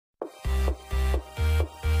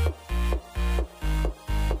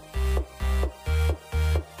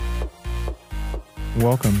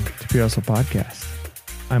Welcome to Pure Hustle Podcast.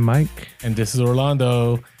 I'm Mike. And this is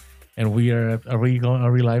Orlando. And we are we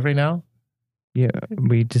live right now? Yeah,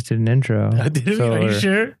 we just did an intro. Did we? Are you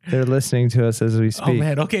sure? They're listening to us as we speak. Oh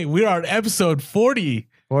man, okay. We are on episode 40.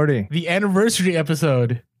 40. The anniversary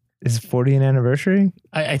episode. Is 40 an anniversary?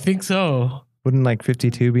 I think so. Wouldn't like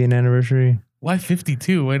 52 be an anniversary? Why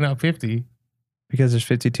 52? Why not 50? Because there's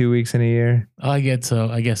 52 weeks in a year. Oh, I guess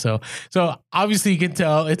so. So obviously you can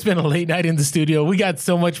tell it's been a late night in the studio. We got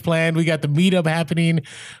so much planned. We got the meetup happening.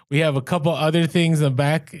 We have a couple other things in the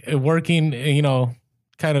back working,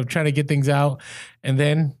 kind of trying to get things out, and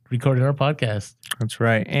then recording our podcast. That's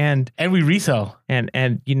right. And we resell. And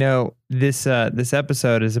this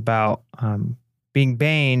episode is about being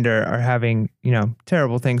baned or having,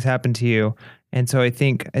 terrible things happen to you. And so I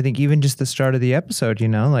think even just the start of the episode, it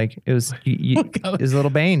was it was a little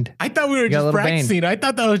baned. I thought we were just practicing. I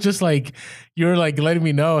thought that was just like you were like letting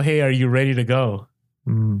me know, hey, are you ready to go?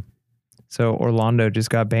 So Orlando just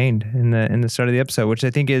got baned in the start of the episode, which I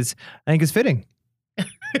think is fitting.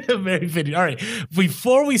 Very fitting. All right.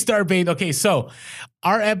 Before we start baned, okay, so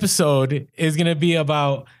our episode is gonna be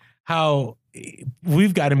about how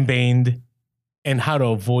we've gotten baned and how to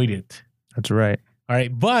avoid it. That's right. All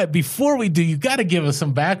right. But before we do, you got to give us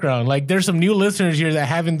some background. Like there's some new listeners here that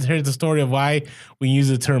haven't heard the story of why we use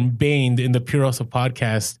the term baned in the Pure Hustle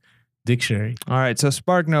Podcast dictionary. All right. So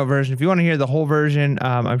SparkNote version, if you want to hear the whole version,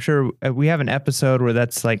 I'm sure we have an episode where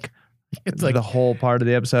that's it's like the whole part of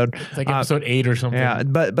the episode. It's like episode 8 or something. Yeah,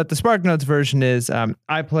 but the SparkNotes version is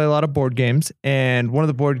I play a lot of board games, and one of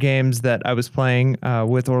the board games that I was playing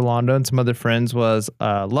with Orlando and some other friends was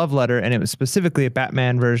Love Letter, and it was specifically a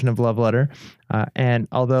Batman version of Love Letter. And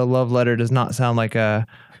although Love Letter does not sound like a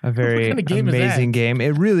very amazing game,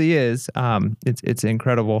 it really is. It's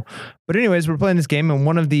incredible. But anyways, we're playing this game, and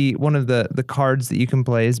one of the cards that you can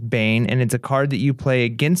play is Bane, and it's a card that you play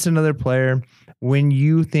against another player when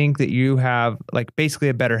you think that you have like basically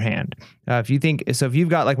a better hand. If you've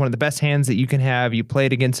got like one of the best hands that you can have, you play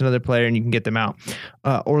it against another player and you can get them out.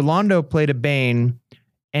 Orlando played a Bane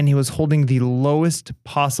and he was holding the lowest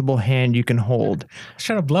possible hand you can hold. I was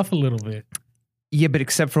trying to bluff a little bit. Yeah, but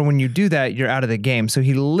except for when you do that, you're out of the game. So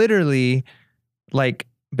he literally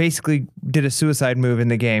basically did a suicide move in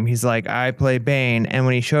the game. He's like, I play Bane. And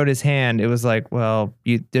when he showed his hand, it was like, well,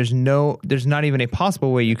 there's not even a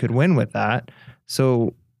possible way you could win with that.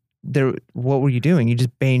 So what were you doing? You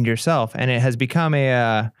just baned yourself. And it has become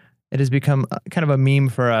kind of a meme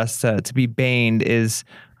for us to be baned is,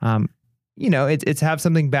 it's have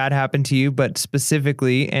something bad happen to you, but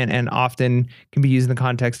specifically and often can be used in the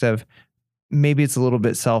context of maybe it's a little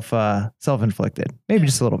bit self-inflicted. Maybe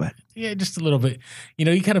just a little bit. Yeah, just a little bit.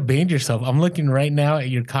 You kind of banned yourself. I'm looking right now at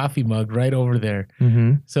your coffee mug right over there.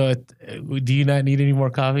 Mm-hmm. So do you not need any more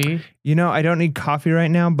coffee? I don't need coffee right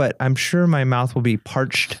now, but I'm sure my mouth will be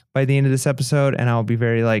parched by the end of this episode, and I'll be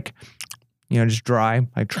very just dry.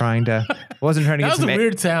 Like trying to. I wasn't trying to get some. That was a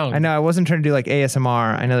weird sound. I know. I wasn't trying to do like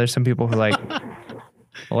ASMR. I know there's some people who like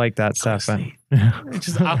that stuff. But it's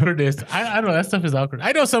just awkwardness. I don't know. That stuff is awkward.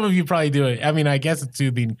 I know some of you probably do it. I mean, I guess it's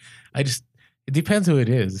soothing. It depends who it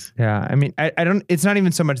is. Yeah. I mean, I don't, it's not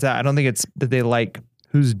even so much that. I don't think it's that they like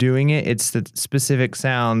who's doing it. It's that specific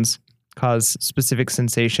sounds cause specific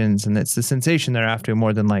sensations, and it's the sensation they're after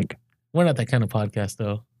more than like. We're not that kind of podcast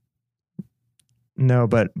though. No,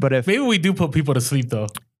 but if. Maybe we do put people to sleep though.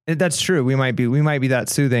 That's true. We might be that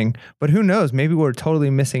soothing, but who knows? Maybe we're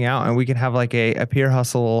totally missing out, and we could have like a Pure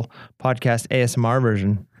Hustle podcast ASMR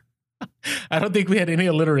version. I don't think we had any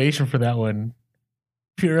alliteration for that one.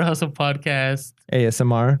 Pure Hustle podcast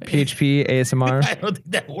ASMR, PHP ASMR. I don't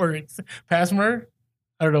think that works. Passmer?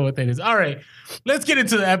 I don't know what that is. All right, let's get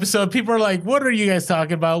into the episode. People are like, "What are you guys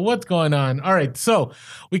talking about? What's going on?" All right, so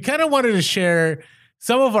we kind of wanted to share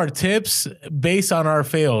some of our tips based on our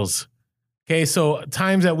fails. Okay, so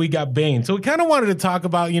times that we got baned. So we kind of wanted to talk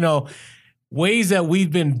about, ways that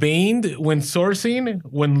we've been baned when sourcing,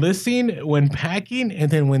 when listing, when packing,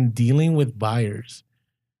 and then when dealing with buyers.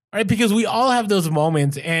 All right, because we all have those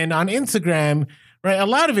moments. And on Instagram, right, a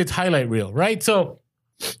lot of it's highlight reel, right? So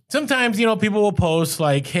sometimes, people will post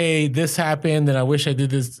like, hey, this happened and I wish I did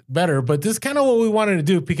this better. But this is kind of what we wanted to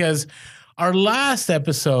do because our last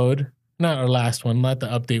episode, not our last one, not the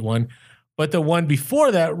update one, but the one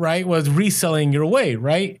before that, right, was reselling your way,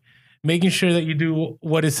 right? Making sure that you do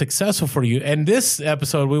what is successful for you. And this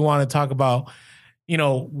episode, we want to talk about,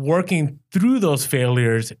 working through those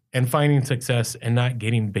failures and finding success and not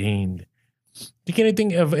getting baned. Do you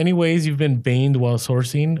think of any ways you've been baned while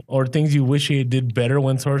sourcing or things you wish you did better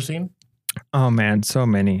when sourcing? Oh man, so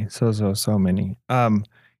many. So many.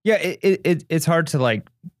 Yeah, it's hard to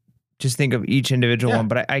just think of each individual one,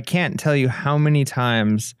 but I can't tell you how many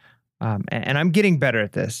times, and I'm getting better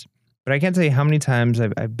at this, but I can't tell you how many times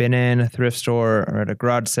I've been in a thrift store or at a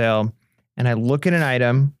garage sale and I look at an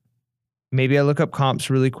item, maybe I look up comps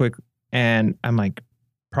really quick and I'm like,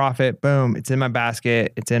 profit, boom, it's in my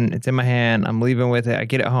basket, it's in my hand, I'm leaving with it, I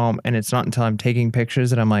get it home, and it's not until I'm taking pictures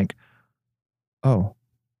that I'm like, oh,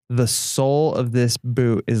 the sole of this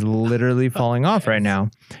boot is literally falling off right now.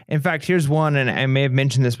 In fact, here's one, and I may have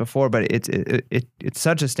mentioned this before, but it's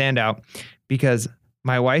such a standout because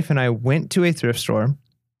my wife and I went to a thrift store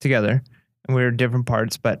together, and we were different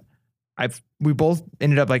parts, but we both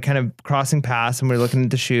ended up like kind of crossing paths, and we were looking at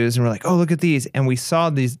the shoes, and we're like, oh, look at these, and we saw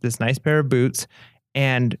this nice pair of boots,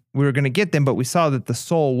 and we were going to get them, but we saw that the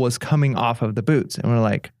sole was coming off of the boots, and we're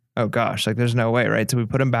like, oh gosh, like there's no way, right? So we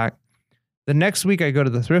put them back. The next week I go to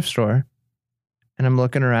the thrift store and I'm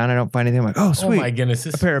looking around. I don't find anything. I'm like, oh, sweet. Oh my goodness.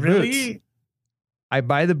 A pair of boots. I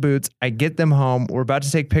buy the boots. I get them home. We're about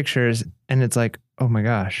to take pictures. And it's like, oh my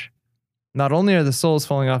gosh. Not only are the soles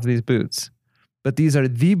falling off of these boots, but these are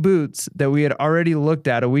the boots that we had already looked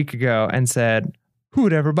at a week ago and said, who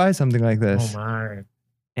would ever buy something like this? Oh my.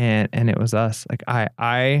 And it was us. Like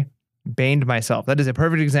I baned myself. That is a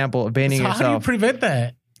perfect example of banning yourself. How do you prevent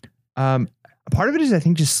that? Part of it is, I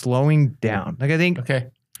think, just slowing down. Like I think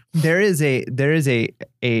there is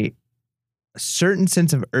a certain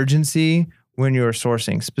sense of urgency when you're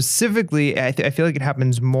sourcing. Specifically, I feel like it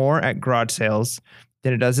happens more at garage sales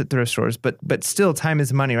than it does at thrift stores. But still, time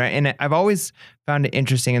is money, right? And I've always found it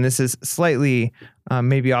interesting. And this is slightly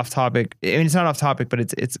maybe off topic. I mean, it's not off topic, but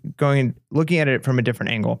it's looking at it from a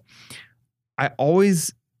different angle. I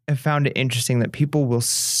always have found it interesting that people will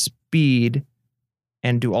speed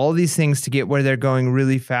and do all these things to get where they're going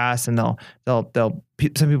really fast. And some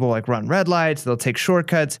people like run red lights, they'll take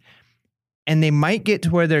shortcuts, and they might get to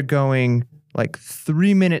where they're going like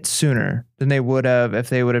 3 minutes sooner than they would have if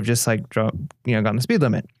they would have just like gone the speed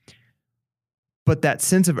limit. But that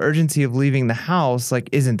sense of urgency of leaving the house, like,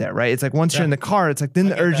 isn't there, right? It's like once you're in the car, it's like then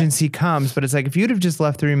the urgency comes, but it's like if you'd have just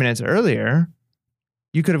left 3 minutes earlier,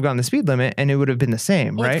 you could have gone the speed limit and it would have been the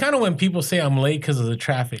same, right? It's kind of when people say I'm late because of the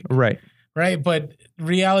traffic. Right. Right. But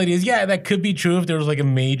reality is, that could be true if there was like a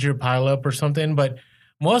major pileup or something. But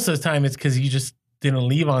most of the time it's because you just didn't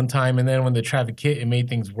leave on time. And then when the traffic hit, it made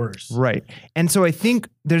things worse. Right. And so I think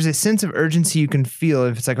there's a sense of urgency you can feel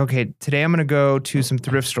if it's like, okay, today I'm going to go to some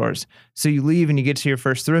thrift stores. So you leave and you get to your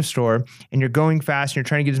first thrift store and you're going fast and you're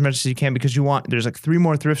trying to get as much as you can because there's like 3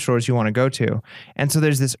 more thrift stores you want to go to. And so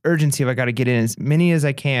there's this urgency of I got to get in as many as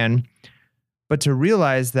I can. But to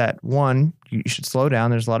realize that, one, you should slow down.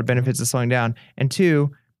 There's a lot of benefits to slowing down. And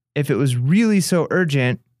two, if it was really so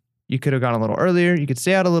urgent, you could have gone a little earlier, you could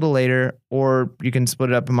stay out a little later, or you can split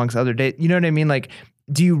it up amongst other days. You know what I mean? Like,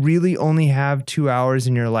 do you really only have 2 hours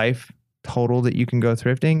in your life total that you can go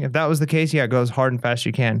thrifting? If that was the case, go as hard and fast as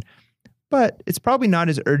you can. But it's probably not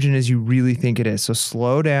as urgent as you really think it is. So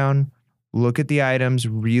slow down, look at the items,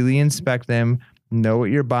 really inspect them, know what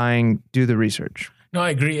you're buying, do the research. No,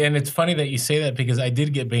 I agree. And it's funny that you say that because I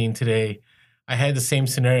did get baned today. I had the same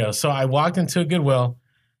scenario. So I walked into a Goodwill.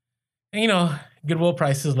 And, Goodwill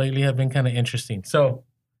prices lately have been kind of interesting. So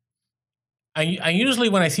I usually,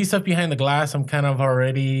 when I see stuff behind the glass, I'm kind of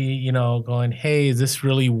already, going, hey, is this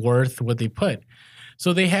really worth what they put?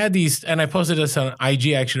 So they had these, and I posted this on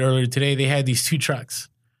IG actually earlier today. They had these 2 trucks.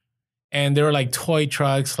 And they were like toy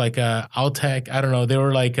trucks, like Altec. I don't know. They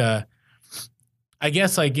were like I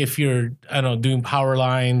guess like if you're, doing power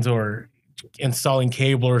lines or installing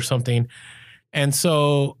cable or something. And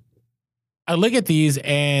so I look at these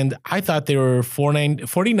and I thought they were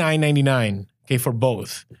 $49.99, okay, for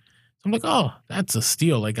both. So I'm like, oh, that's a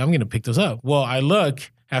steal. Like, I'm going to pick those up. Well, I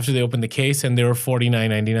look after they opened the case and they were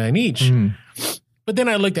 $49.99 each. Mm. But then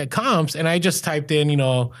I looked at comps and I just typed in,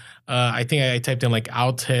 I think I typed in like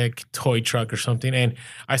Altec toy truck or something. And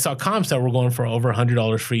I saw comps that were going for over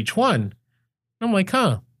 $100 for each one. I'm like,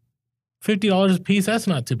 $50 a piece, that's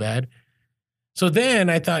not too bad. So then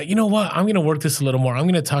I thought, you know what, I'm going to work this a little more. I'm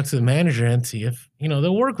going to talk to the manager and see if,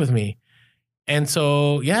 they'll work with me. And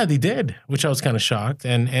so, they did, which I was kind of shocked.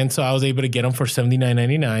 And so I was able to get them for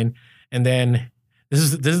 $79.99. And then this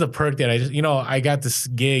is the perk that I just, I got this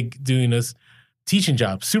gig doing this teaching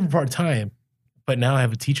job, super part-time, but now I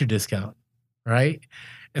have a teacher discount, right?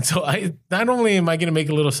 And so not only am I going to make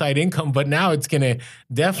a little side income, but now it's going to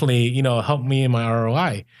definitely, help me in my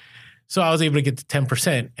ROI. So I was able to get to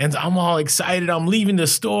 10%. And I'm all excited. I'm leaving the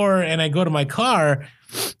store and I go to my car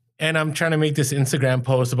and I'm trying to make this Instagram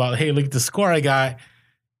post about, hey, look at the score I got.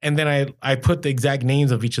 And then I put the exact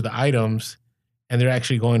names of each of the items and they're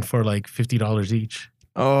actually going for like $50 each.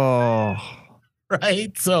 Oh,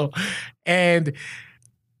 right? So, and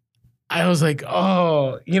I was like,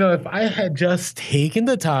 oh, if I had just taken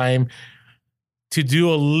the time to do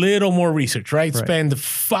a little more research, right? Spend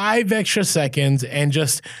 5 extra seconds and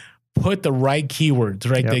just put the right keywords,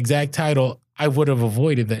 right? The exact title, I would have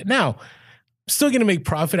avoided that. Now, still going to make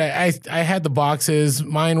profit. I had the boxes.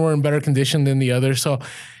 Mine were in better condition than the others. So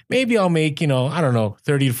maybe I'll make, I don't know,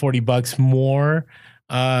 30 to 40 bucks more.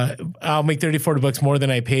 I'll make 30, 40 bucks more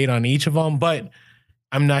than I paid on each of them, but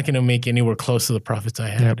I'm not going to make anywhere close to the profits I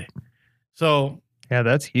had. Yep. So yeah,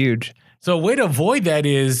 that's huge. So a way to avoid that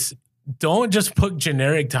is don't just put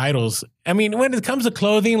generic titles. I mean, when it comes to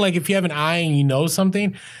clothing, like if you have an eye and you know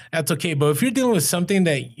something, that's okay. But if you're dealing with something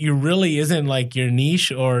that you really isn't like your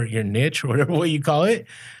niche or your niche or whatever way you call it,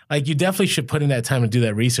 like you definitely should put in that time to do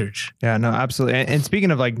that research. Yeah, no, absolutely. And speaking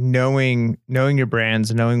of like knowing your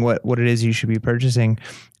brands, knowing what it is you should be purchasing,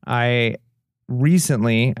 I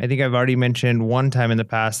recently, I think I've already mentioned one time in the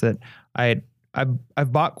past that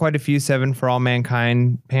I've bought quite a few 7 for All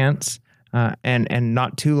Mankind pants. And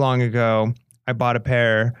not too long ago, I bought a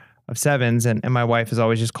pair of 7s, and my wife has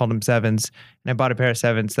always just called them 7s. And I bought a pair of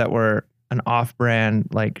 7s that were an off-brand,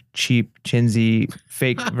 like cheap, chintzy,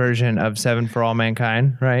 fake version of 7 for All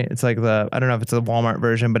Mankind, right? It's like I don't know if it's the Walmart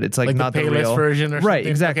version, but it's like not the real version or something. Right,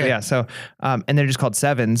 exactly, okay. Yeah. So, and they're just called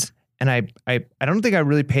 7s. And I don't think I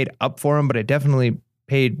really paid up for them, but I definitely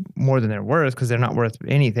paid more than they're worth because they're not worth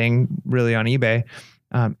anything really on eBay.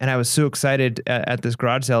 And I was so excited at this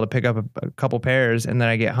garage sale to pick up a couple pairs, and then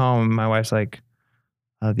I get home, and my wife's like,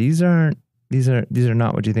 "These are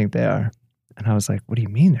not what you think they are." And I was like, "What do you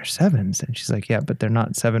mean they're 7s?" And she's like, "Yeah, but they're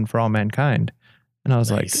not 7 for All Mankind." And I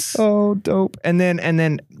was like, "Oh, dope." And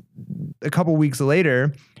then a couple weeks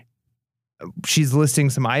later, she's listing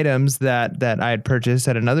some items that I had purchased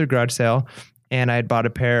at another garage sale, and I had bought a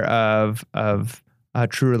pair of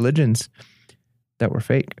True Religions that were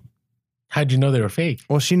fake. How'd you know they were fake?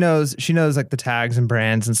 Well, she knows like the tags and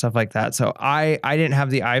brands and stuff like that. So I didn't have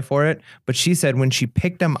the eye for it, but she said when she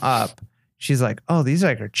picked them up, she's like, "Oh, these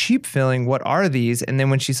are cheap feeling. What are these?" And then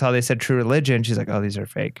when she saw they said True Religion, she's like, "Oh, these are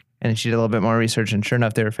fake." And she did a little bit more research, and sure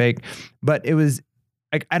enough, they were fake. But it was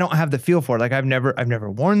like, I don't have the feel for it. Like I've never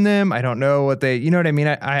worn them. I don't know what they, you know what I mean?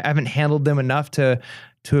 I haven't handled them enough to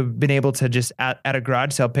have been able to just at a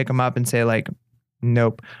garage sale pick them up and say like,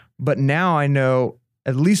 nope. But now I know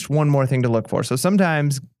at least one more thing to look for. So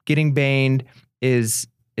sometimes getting baned is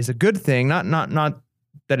a good thing. Not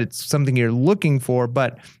that it's something you're looking for,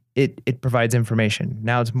 but it provides information.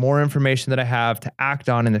 Now it's more information that I have to act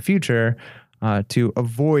on in the future to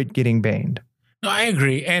avoid getting baned. No, I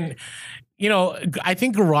agree. And I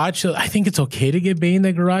think I think it's okay to get baned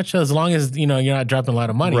at garage sale as long as you're not dropping a lot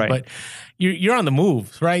of money. Right. But you're on the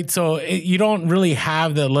move, right? So you don't really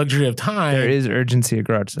have the luxury of time. There is urgency at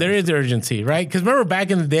garage sales. There is urgency, right? Because remember back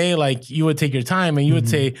in the day, like you would take your time and you would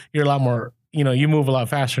say you're a lot more, you move a lot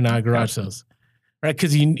faster now at garage sales, right?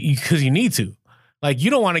 Because you need to. Like you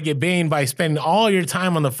don't want to get baned by spending all your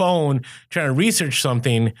time on the phone trying to research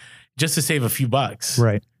something just to save a few bucks.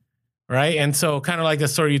 Right. Right. And so kind of like the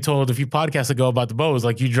story you told a few podcasts ago about the bows,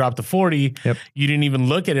 like you dropped the 40, you didn't even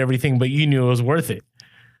look at everything, but you knew it was worth it.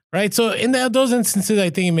 Right. So in those instances, I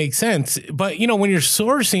think it makes sense. But, when you're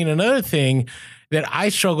sourcing, another thing that I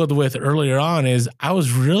struggled with earlier on is I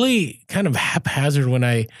was really kind of haphazard when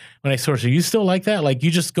I source. Are you still like that? Like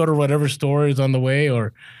you just go to whatever store is on the way,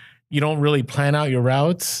 or you don't really plan out your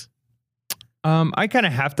routes? I kind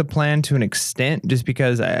of have to plan to an extent just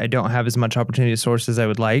because I don't have as much opportunity to source as I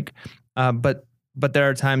would like. But there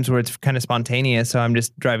are times where it's kind of spontaneous. So I'm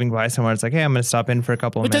just driving by somewhere. It's like, hey, I'm going to stop in for a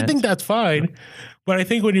couple of minutes. Which I think that's fine. But I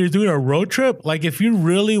think when you're doing a road trip, like if you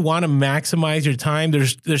really want to maximize your time,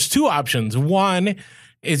 there's two options. One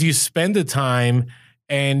is you spend the time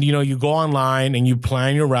and, you go online and you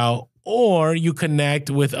plan your route, or you connect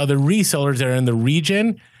with other resellers that are in the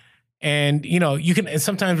region. And, you can, and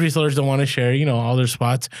sometimes resellers don't want to share, all their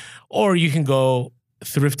spots, or you can go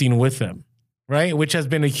thrifting with them, right? Which has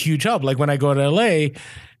been a huge help. Like when I go to LA,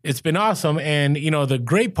 it's been awesome. And, the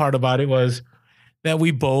great part about it was that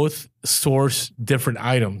we both source different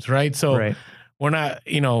items, right? So we're not,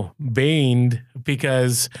 baned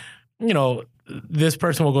because, this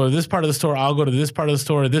person will go to this part of the store, I'll go to this part of the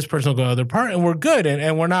store, this person will go to the other part, and we're good.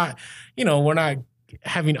 And we're not, we're not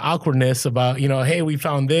having awkwardness about, hey, we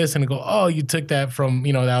found this, and go, oh, you took that from,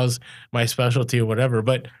 that was my specialty or whatever.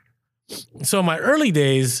 But so in my early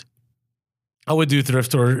days, I would do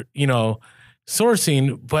thrift store,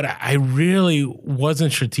 sourcing, but I really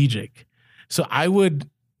wasn't strategic. So I would,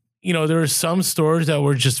 there were some stores that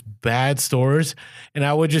were just bad stores, and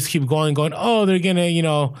I would just keep going, oh, they're going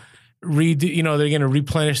to, they're going to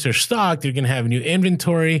replenish their stock. They're going to have new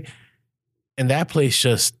inventory. And that place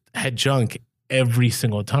just had junk every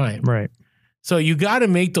single time. Right. So you got to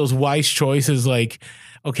make those wise choices. Like,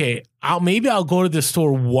 okay, I'll go to the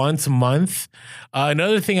store once a month.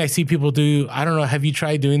 Another thing I see people do, I don't know, have you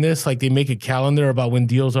tried doing this? Like they make a calendar about when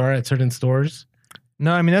deals are at certain stores.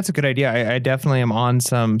 No, I mean, that's a good idea. I definitely am on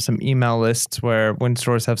some email lists where when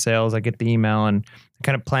stores have sales, I get the email and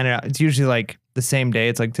kind of plan it out. It's usually like the same day.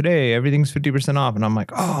 It's like today, everything's 50% off. And I'm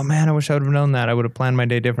like, oh man, I wish I would have known that. I would have planned my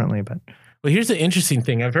day differently. But well, here's the interesting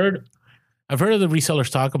thing. I've heard of the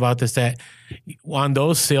resellers talk about this, that on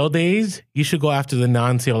those sale days, you should go after the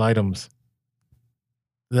non-sale items.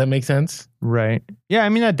 Does that make sense? Right. Yeah, I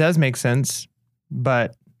mean, that does make sense.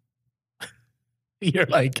 But you're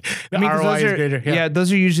like, the ROI is greater. Yeah,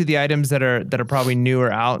 those are usually the items that are probably new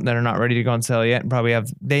or out that are not ready to go on sale yet, and probably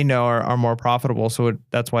they know are more profitable. So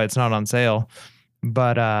that's why it's not on sale.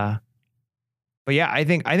 But yeah, I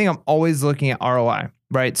think I'm always looking at ROI,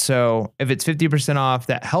 right? So if it's 50% off,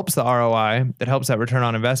 that helps the ROI, that helps that return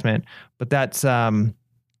on investment. But that's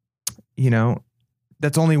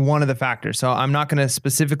that's only one of the factors. So I'm not going to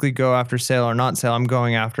specifically go after sale or not sale. I'm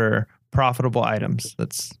going after profitable items.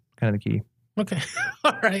 That's kind of the key. Okay.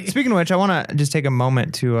 All right. Speaking of which, I want to just take a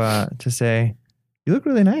moment to say you look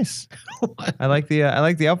really nice. I like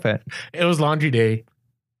the outfit. It was laundry day.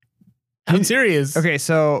 I'm serious. Okay,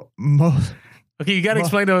 so okay, you got to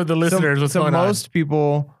explain to the listeners what's going on. Most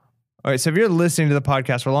people. All right, so if you're listening to the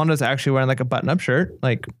podcast, Rolando's actually wearing like a button-up shirt,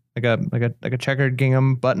 like a checkered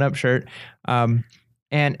gingham button-up shirt,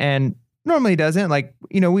 and normally doesn't. Like,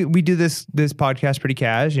 we do this podcast pretty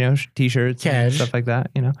cash, t-shirts, and stuff like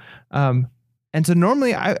that, And so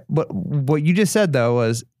normally what you just said though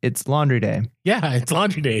was it's laundry day. Yeah, it's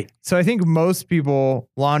laundry day. So I think most people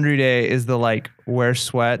laundry day is the like wear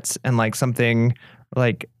sweats and like something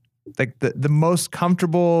like the most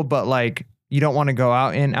comfortable but like you don't want to go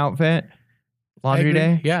out in outfit. Laundry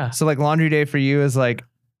day? Yeah. So like laundry day for you is like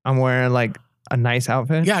I'm wearing like a nice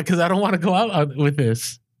outfit? Yeah, because I don't want to go out with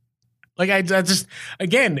this. Like I just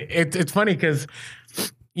again, it's funny because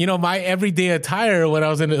my everyday attire when I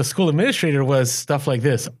was in a school administrator was stuff like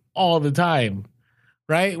this all the time,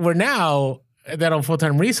 right? Where now that I'm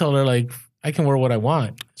full-time reseller, like I can wear what I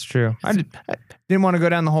want. It's true. I didn't want to go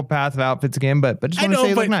down the whole path of outfits again, but just want to say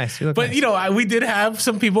you look nice. But nice. We did have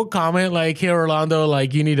some people comment like, "Hey, Orlando,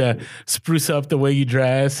 like you need to spruce up the way you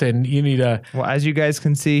dress, and you need to." Well, as you guys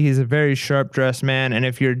can see, he's a very sharp dressed man, and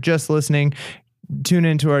if you're just listening, tune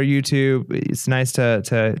into our YouTube. It's nice to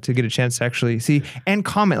get a chance to actually see and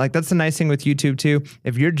comment. Like that's the nice thing with YouTube too.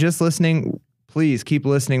 If you're just listening, please keep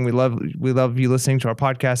listening. We love you listening to our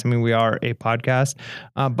podcast. I mean, we are a podcast.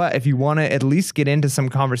 But if you want to at least get into some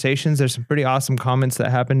conversations, there's some pretty awesome comments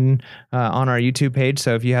that happen on our YouTube page.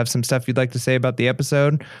 So if you have some stuff you'd like to say about the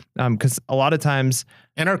episode, because a lot of times,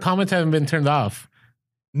 and our comments haven't been turned off.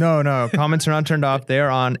 No, comments are not turned off. They are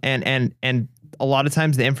on, and a lot of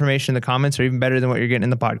times the information in the comments are even better than what you're getting in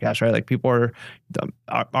the podcast, right? Like people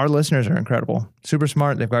our listeners are incredible, super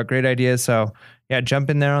smart. They've got great ideas. So yeah, jump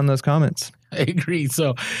in there on those comments. I agree.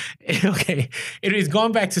 So, okay. Anyways,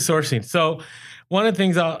 going back to sourcing. So one of the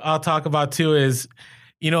things I'll talk about too is,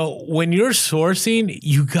 when you're sourcing,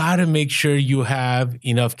 you got to make sure you have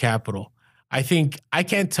enough capital. I think I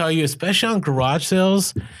can't tell you, especially on garage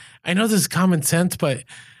sales, I know this is common sense, but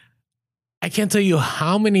I can't tell you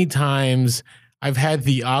how many times I've had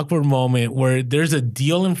the awkward moment where there's a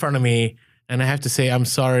deal in front of me and I have to say, I'm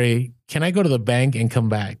sorry, can I go to the bank and come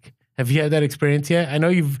back? Have you had that experience yet? I know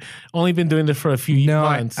you've only been doing this for a few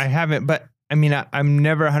months. I haven't, but I mean, I'm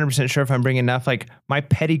never 100% sure if I'm bringing enough. Like my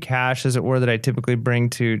petty cash, as it were, that I typically bring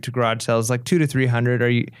to garage sales, like $200 to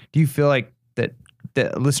 $300. Do you feel like that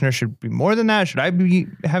the listener should be more than that? Should I be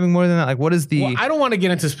having more than that? Like, what is the? Well, I don't want to get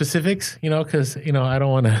into specifics, because I don't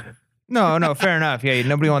want to. No, fair enough. Yeah,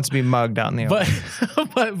 nobody wants to be mugged out in the open.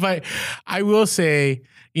 But I will say,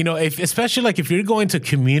 especially like if you're going to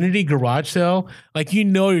community garage sale, like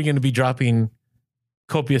you're going to be dropping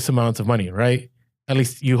copious amounts of money, right? At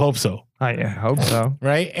least you hope so. I hope so.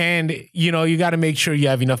 Right? And you got to make sure you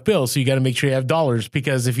have enough bills. So you got to make sure you have dollars,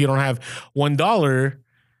 because if you don't have $1,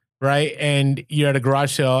 right, and you're at a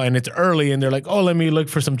garage sale and it's early and they're like, oh, let me look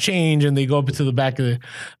for some change, and they go up to the back of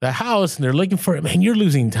the house and they're looking for it, man, you're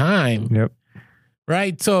losing time. Yep.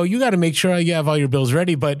 Right? So you got to make sure you have all your bills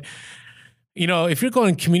ready. But, if you're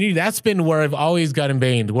going community, that's been where I've always gotten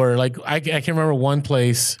banged, where like I can remember one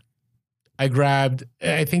place I grabbed,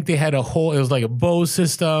 I think they had it was like a Bose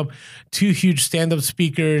system, 2 huge stand-up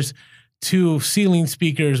speakers, 2 ceiling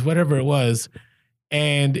speakers, whatever it was.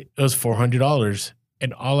 And it was $400.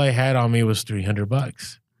 And all I had on me was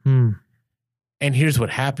 $300. Hmm. And here's what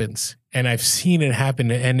happens. And I've seen it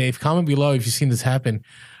happen. And if comment below if you've seen this happen,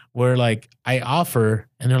 where like I offer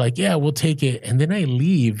and they're like, yeah, we'll take it. And then I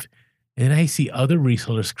leave and I see other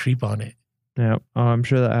resellers creep on it. Yeah. Oh, I'm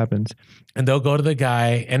sure that happens. And they'll go to the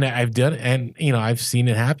guy, and I've seen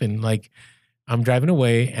it happen. Like I'm driving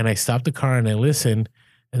away and I stop the car and I listen,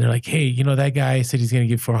 and they're like, hey, that guy said he's going to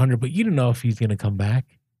give 400, but you don't know if he's going to come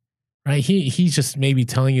back. Right. He's just maybe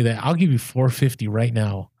telling you that I'll give you 450 right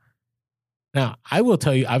now. Now, I will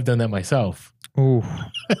tell you, I've done that myself. Ooh.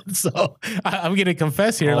 So I'm going to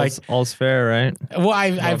confess here. All's fair, right? Well,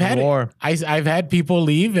 I've had people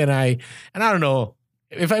leave, and I don't know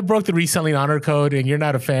if I broke the reselling honor code and you're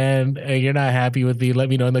not a fan and you're not happy with me, let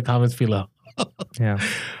me know in the comments below. Yeah.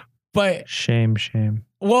 But shame.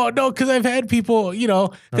 Well, no, because I've had people,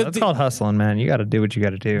 No, that's called hustling, man. You got to do what you got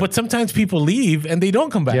to do. But sometimes people leave and they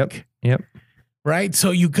don't come back. Yep. Right.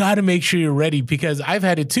 So you got to make sure you're ready, because I've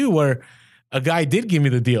had it too where a guy did give me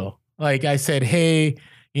the deal. Like I said, hey,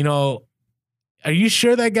 are you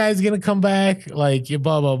sure that guy's going to come back? Like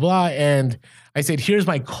blah, blah, blah. And I said, here's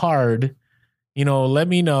my card, let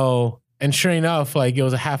me know. And sure enough, like it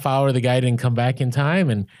was a half hour. The guy didn't come back in time.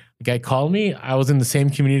 And the guy called me. I was in the same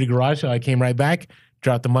community garage. So I came right back,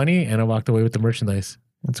 dropped the money, and I walked away with the merchandise.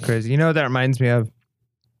 That's crazy. What that reminds me of?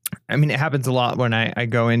 I mean, it happens a lot when I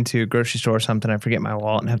go into a grocery store or something, I forget my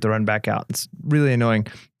wallet and have to run back out. It's really annoying.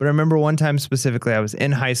 But I remember one time specifically, I was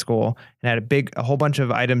in high school and I had a whole bunch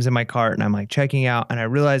of items in my cart, and I'm like checking out, and I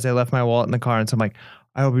realized I left my wallet in the car. And so I'm like,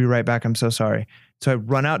 I will be right back. I'm so sorry. So I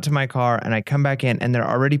run out to my car and I come back in, and they're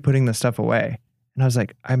already putting the stuff away. And I was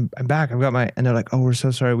like, I'm back. I've got and they're like, oh, we're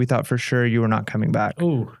so sorry. We thought for sure you were not coming back.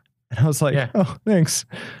 Ooh. And I was like, oh, thanks.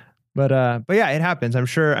 But yeah, it happens. I'm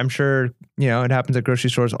sure, it happens at grocery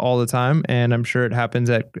stores all the time, and I'm sure it happens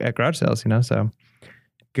at garage sales, so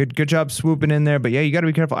good job swooping in there. But yeah, you got to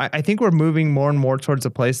be careful. I think we're moving more and more towards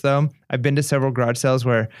a place though. I've been to several garage sales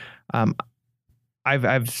where, I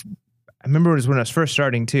remember it was when I was first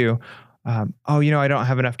starting too. I don't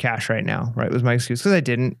have enough cash right now, right? Was my excuse, because I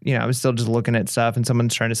didn't, I was still just looking at stuff, and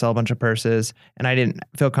someone's trying to sell a bunch of purses, and I didn't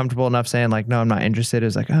feel comfortable enough saying like, no, I'm not interested. It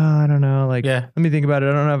was like, oh, I don't know. Like, let me think about it.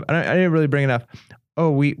 I don't know. I didn't really bring enough.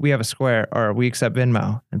 Oh, we have a Square, or we accept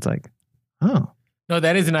Venmo. It's like, oh. No,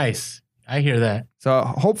 that is nice. I hear that. So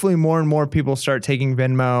hopefully more and more people start taking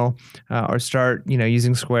Venmo or start,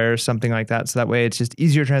 using Square or something like that. So that way it's just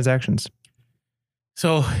easier transactions.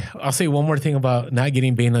 So I'll say one more thing about not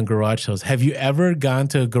getting banned on garage sales. Have you ever gone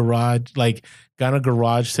to garage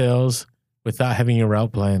sales without having your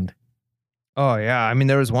route planned? Oh, yeah. I mean,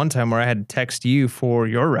 there was one time where I had to text you for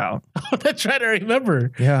your route. Oh, that's right. I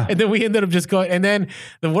remember. Yeah. And then we ended up just going. And then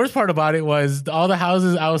the worst part about it was all the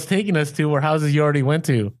houses I was taking us to were houses you already went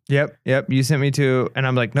to. Yep. You sent me to, and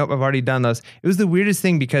I'm like, nope, I've already done those. It was the weirdest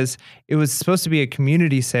thing because it was supposed to be a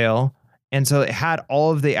community sale. And so it had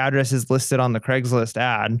all of the addresses listed on the Craigslist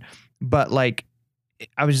ad. But like,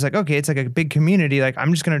 I was just like, okay, it's like a big community. Like,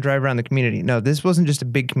 I'm just going to drive around the community. No, this wasn't just a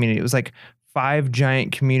big community. It was like 5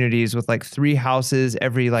 giant communities with like 3 houses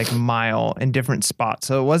every like mile in different spots.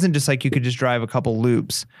 So it wasn't just like you could just drive a couple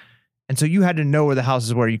loops. And so you had to know where the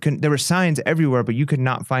houses were. There were signs everywhere, but you could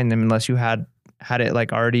not find them unless you had it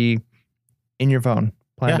like already in your phone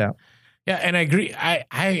planned out. Yeah. And I agree.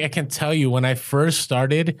 I can tell you when I first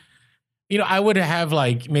started, I would have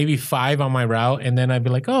like maybe 5 on my route, and then I'd be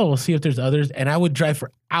like, oh, we'll see if there's others. And I would drive for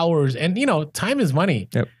hours, and time is money.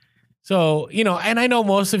 Yep. So, and I know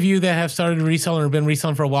most of you that have started reselling or been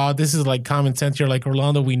reselling for a while, this is like common sense. You're like,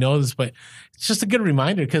 Orlando, we know this, but it's just a good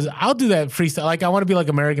reminder, because I'll do that freestyle. Like, I want to be like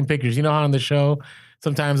American Pickers. You know how on the show,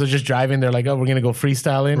 sometimes they're just driving, they're like, oh, we're going to go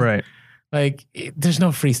freestyling. Right. Like, there's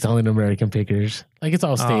no freestyling in American Pickers. Like, it's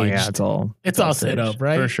all staged. Oh, yeah, it's all set up,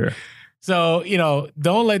 right? For sure. So,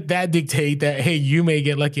 don't let that dictate that, hey, you may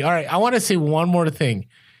get lucky. All right, I want to say one more thing.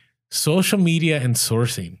 Social media and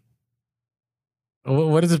sourcing.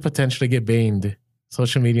 What does it potentially get banned?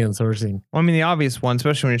 Social media and sourcing. Well, I mean, the obvious one,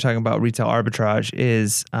 especially when you're talking about retail arbitrage,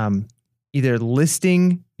 is either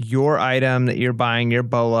listing your item that you're buying, your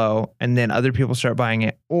bolo, and then other people start buying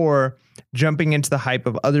it, or jumping into the hype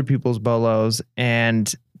of other people's bolos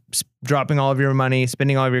and dropping all of your money,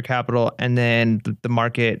 spending all of your capital, and then the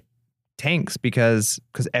market tanks because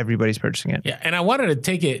everybody's purchasing it. Yeah, and I wanted to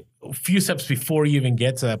take it a few steps before you even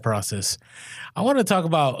get to that process. I want to talk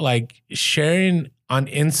about like sharing on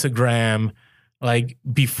Instagram like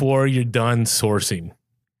before you're done sourcing.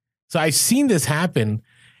 So I've seen this happen,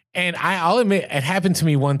 and I'll admit it happened to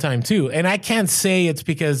me one time too. And I can't say it's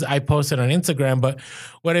because I posted on Instagram, but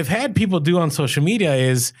what I've had people do on social media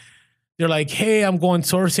is they're like, hey, I'm going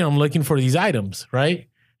sourcing, I'm looking for these items, right?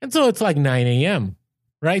 And so it's like 9 a.m.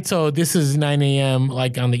 right? So this is 9 a.m.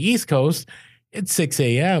 like on the East Coast. It's 6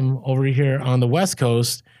 a.m. over here on the West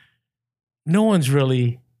Coast. No one's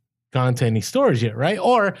really gone to any stores yet, right?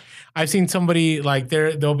 Or I've seen somebody like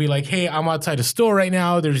they'll be like, hey, I'm outside a store right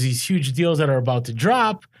now. There's these huge deals that are about to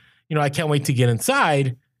drop. You know, I can't wait to get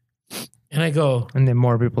inside. And I go, And then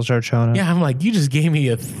more people start showing up. yeah, I'm like, you just gave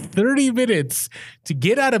me 30 minutes to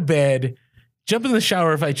get out of bed, jump in the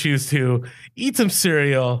shower if I choose to, eat some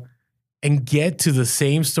cereal, and get to the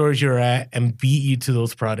same stores you're at and beat you to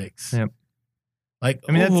those products. Yep. Like,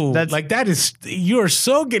 I mean, that's like that is, you're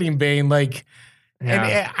so getting Bane. Like, Yeah.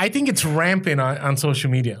 and I think it's rampant on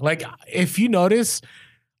social media. Like, if you notice,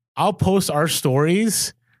 I'll post our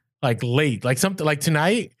stories like late, like something like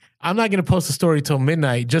tonight. I'm not going to post a story till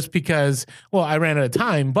midnight just because, well, I ran out of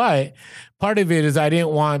time. But part of it is I didn't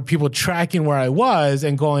want people tracking where I was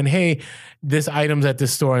and going, hey, this item's at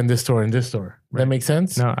this store and this store and this store. That makes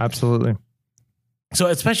sense? No, absolutely. So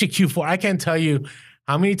especially Q4, I can't tell you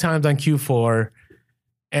how many times on Q4,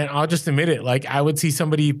 and I'll just admit it, like I would see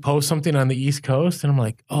somebody post something on the East Coast and I'm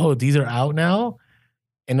like, oh, these are out now.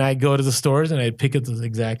 And I go to the stores and I pick up the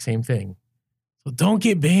exact same thing. So don't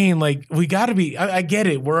get Bane. Like we got to be, I get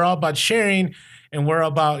it. We're all about sharing and we're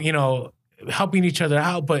about, you know, helping each other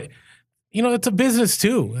out. But, you know, it's a business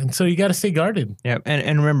too. And so you got to stay guarded. Yeah.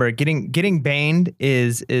 And remember, getting baned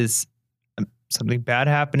is something bad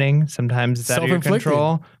happening. Sometimes it's out of your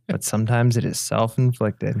control, but sometimes it is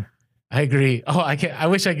self-inflicted. I agree. Oh, I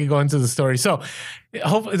wish I could go into the story. So,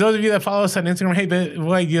 hope those of you that follow us on Instagram, hey,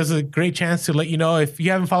 boy, gives us a great chance to let you know. If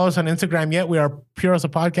you haven't followed us on Instagram yet, we are Pure Hustle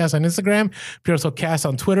Podcast on Instagram, Pure Hustle Cast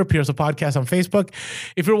on Twitter, Pure Hustle Podcast on Facebook.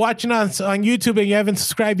 If you're watching us on YouTube and you haven't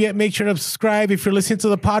subscribed yet, make sure to subscribe. If you're listening to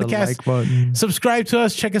the podcast, like button. Subscribe to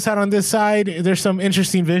us. Check us out on this side. There's some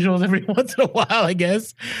interesting visuals every once in a while, I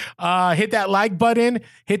guess. Hit that like button.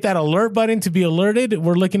 Hit that alert button to be alerted.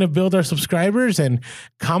 We're looking to build our subscribers, and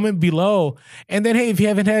comment below. And then, hey, if you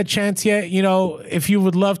haven't had a chance yet, you know, if you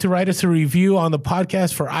would love to write us a review on the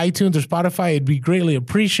podcast for iTunes or Spotify, it'd be greatly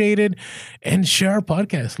appreciated. And share our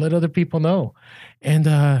podcast. Let other people know. And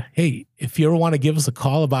hey, if you ever want to give us a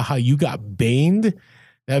call about how you got baned,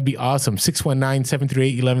 that'd be awesome.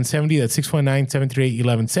 619-738-1170. That's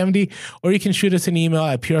 619-738-1170. Or you can shoot us an email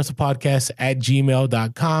at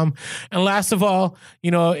purehustlepodcast@gmail.com. And last of all,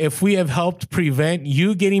 you know, if we have helped prevent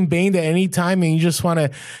you getting baned at any time and you just want to,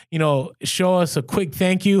 you know, show us a quick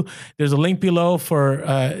thank you, there's a link below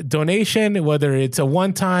for donation, whether it's a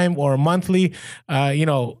one-time or a monthly, you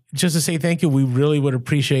know, just to say thank you. We really would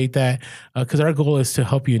appreciate that because our goal is to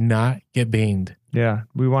help you not get baned. Yeah.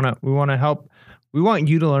 We want to help. We want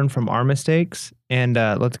you to learn from our mistakes and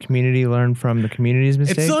let the community learn from the community's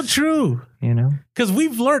mistakes. It's so true. You know? Because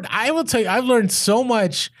we've learned, I will tell you, I've learned so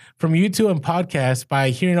much from YouTube and podcasts by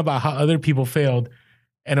hearing about how other people failed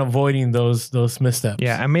and avoiding those missteps.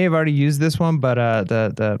 Yeah, I may have already used this one, but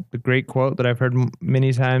the great quote that I've heard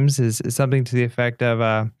many times is something to the effect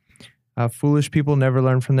of foolish people never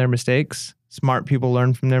learn from their mistakes, smart people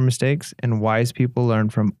learn from their mistakes, and wise people learn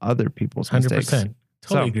from other people's 100%. mistakes.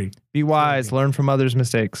 Totally agree. Be wise, learn from others'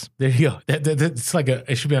 mistakes. There you go. That's like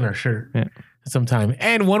it should be on our shirt. Yeah. Sometime.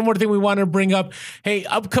 And one more thing we want to bring up. Hey,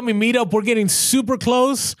 upcoming meetup. We're getting super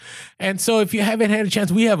close. And so if you haven't had a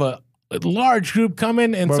chance, we have a large group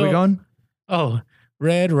coming. And Where are we going? Oh,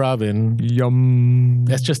 Red Robin. Yum.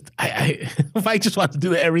 That's just, I just want to do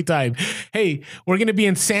that every time. Hey, we're going to be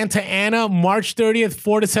in Santa Ana, March 30th,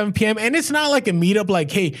 4 to 7 p.m. And it's not like a meetup like,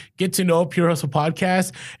 hey, get to know Pure Hustle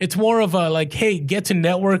Podcast. It's more of a like, hey, get to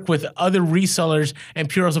network with other resellers, and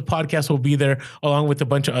Pure Hustle Podcast will be there along with a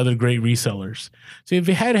bunch of other great resellers. So if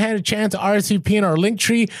you hadn't had a chance, RSVP in our link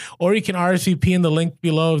tree, or you can RSVP in the link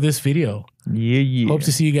below of this video. Yeah. Hope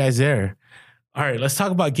to see you guys there. All right, let's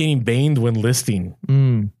talk about getting baned when listing.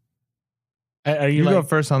 Are You go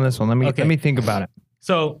first on this one. Let me think about it.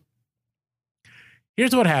 So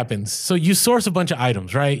here's what happens. So you source a bunch of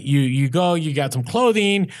items, right? You go, you got some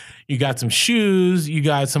clothing, you got some shoes, you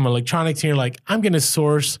got some electronics, and you're like, I'm going to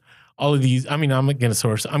source all of these. I'm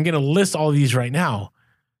going to list all of these right now.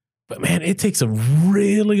 But man, it takes a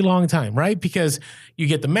really long time, right? Because you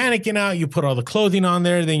get the mannequin out, you put all the clothing on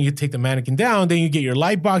there, then you take the mannequin down, then you get your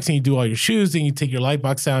light box and you do all your shoes, then you take your light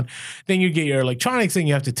box down, then you get your electronics, then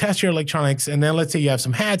you have to test your electronics, and then let's say you have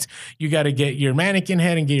some hats, you got to get your mannequin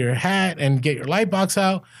head and get your hat and get your light box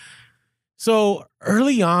out. So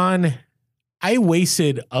early on, I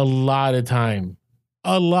wasted a lot of time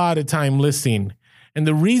listing. And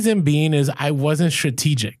the reason being is I wasn't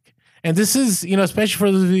strategic. And this is, you know, especially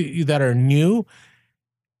for those of you that are new,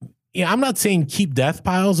 I'm not saying keep death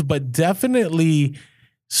piles, but definitely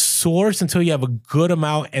source until you have a good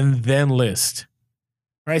amount and then list.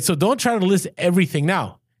 right? So don't try to list everything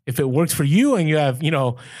now. If it works for you and you have,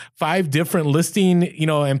 5 different listing,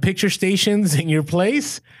 and picture stations in your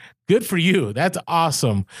place, good for you. That's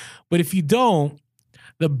awesome. But if you don't,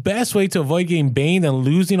 the best way to avoid getting banged and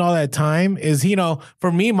losing all that time is,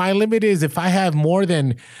 for me, my limit is if I have more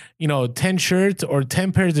than, 10 shirts or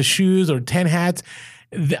 10 pairs of shoes or 10 hats,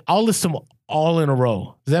 I'll list them all in a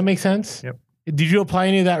row. Does that make sense? Yep. Did you apply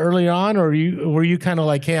any of that early on, or were you kind of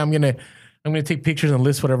like, hey, I'm gonna take pictures and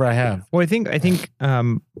list whatever I have? Well, I think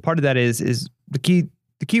part of that is the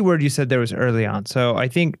key word you said there was early on. So I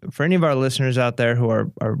think for any of our listeners out there who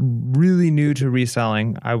are really new to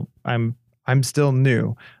reselling, I'm still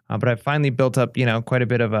new, but I've finally built up quite a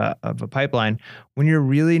bit of a pipeline. When you're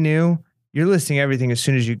really new, you're listing everything as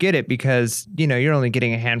soon as you get it because you're only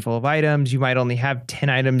getting a handful of items. You might only have 10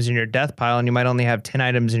 items in your death pile, and you might only have 10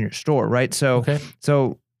 items in your store, right? So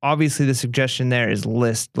so obviously the suggestion there is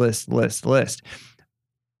list.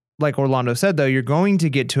 Like Orlando said, though, you're going to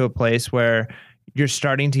get to a place where you're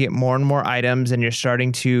starting to get more and more items, and you're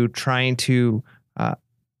starting to trying to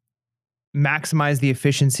maximize the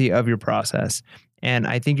efficiency of your process. And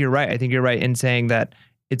I think you're right. I think you're right in saying that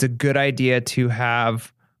it's a good idea to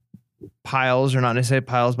have piles, or not necessarily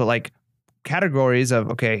piles, but like categories of,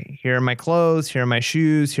 okay, here are my clothes, here are my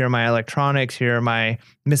shoes, here are my electronics, here are my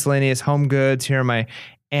miscellaneous home goods, here are my,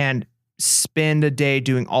 and spend a day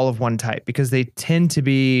doing all of one type because they tend to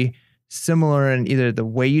be similar in either the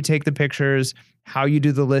way you take the pictures, how you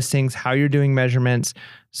do the listings, how you're doing measurements.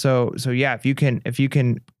 So yeah, if you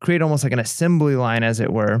can create almost like an assembly line, as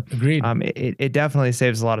it were, agreed. It definitely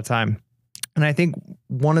saves a lot of time. And I think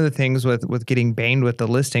one of the things with getting banged with the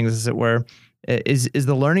listings, as it were, is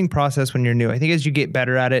the learning process when you're new. I think as you get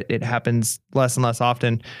better at it, it happens less and less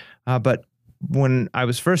often. But when I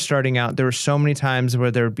was first starting out, there were so many times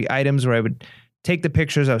where there would be items where I would take the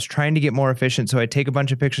pictures. I was trying to get more efficient. So I'd take a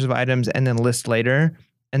bunch of pictures of items and then list later,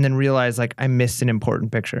 and then realize like I missed an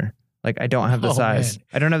important picture. Like I don't have the size. Man.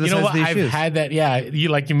 I don't have the size of these shoes. I've had that. Yeah.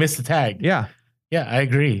 You missed the tag. Yeah. Yeah, I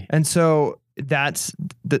agree. And so it's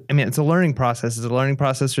a learning process. It's a learning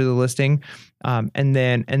process through the listing. And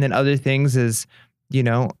then other things is,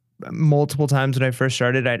 multiple times when I first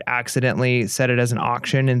started, I'd accidentally set it as an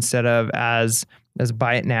auction instead of as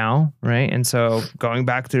buy it now. Right. And so going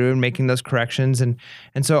back through and making those corrections. And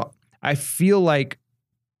so I feel like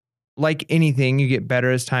anything, you get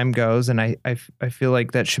better as time goes. And I feel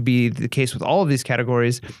like that should be the case with all of these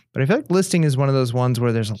categories. But I feel like listing is one of those ones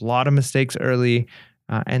where there's a lot of mistakes early.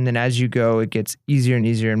 And then as you go, it gets easier and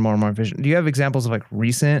easier and more efficient. Do you have examples of like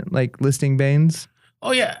recent listing banes?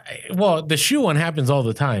 Oh yeah. Well, the shoe one happens all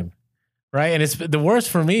the time, right? And it's the worst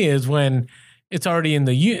for me is when it's already in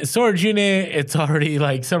the storage unit. It's already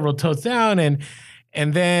like several totes down, and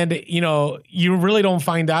then you really don't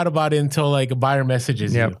find out about it until like a buyer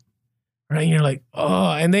messages you, right? And you're like,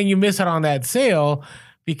 oh, and then you miss out on that sale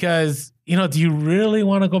because. Do you really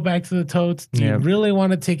want to go back to the totes? Do you really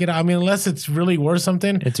want to take it out? I mean, unless it's really worth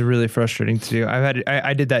something. It's really frustrating to do.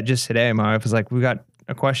 I did that just today. My wife was like, we got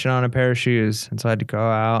a question on a pair of shoes. And so I had to go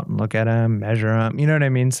out and look at them, measure them. You know what I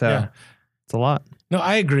mean? So it's a lot. No,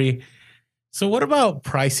 I agree. So what about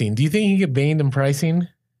pricing? Do you think you get banged in pricing?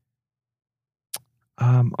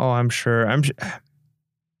 I'm sure. I'm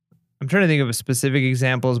trying to think of specific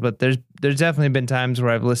examples, but there's definitely been times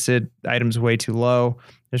where I've listed items way too low.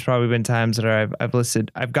 There's probably been times that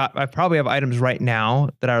I probably have items right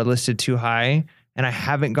now that are listed too high, and I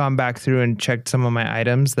haven't gone back through and checked some of my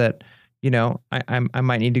items that, I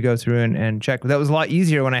might need to go through and check. But that was a lot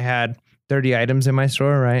easier when I had 30 items in my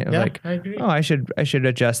store, right? Yeah, I agree. Oh, I should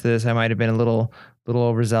adjust this. I might have been a little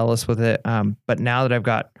overzealous with it. But now that I've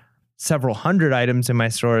got several hundred items in my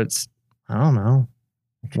store, I don't know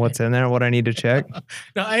what's in there, what I need to check.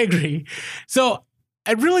 No, I agree. So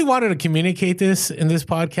I really wanted to communicate this in this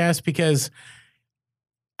podcast because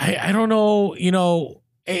I don't know,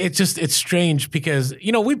 it's strange because,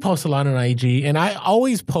 we post a lot on IG, and I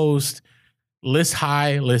always post list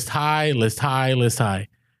high, list high, list high, list high,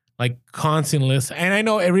 like constant lists. And I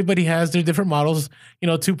know everybody has their different models. 2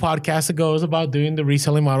 podcasts ago is about doing the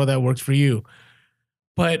reselling model that works for you.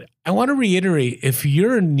 But I want to reiterate, if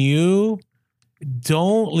you're new,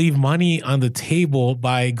 don't leave money on the table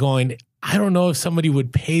by going, I don't know if somebody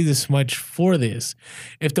would pay this much for this.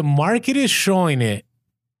 If the market is showing it,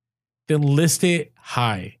 then list it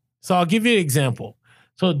high. So I'll give you an example.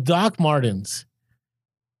 So Doc Martens,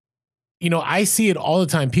 I see it all the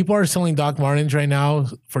time. People are selling Doc Martens right now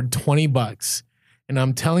for $20. And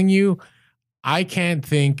I'm telling you, I can't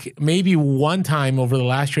think maybe one time over the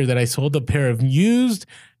last year that I sold a pair of used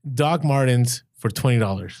Doc Martens for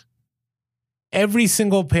 $20. every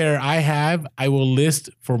single pair I have, I will list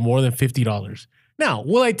for more than $50. Now,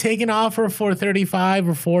 will I take an offer for 35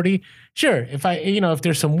 or 40? Sure. If if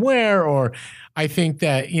there's some wear, or I think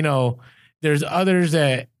that, there's others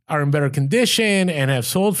that are in better condition and have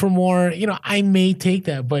sold for more, I may take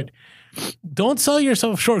that, but don't sell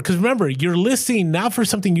yourself short. Because remember, you're listing not for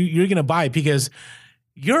something you're going to buy, because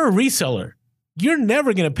you're a reseller. You're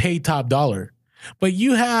never going to pay top dollar. But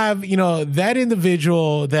you have, that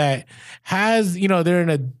individual that has, they're in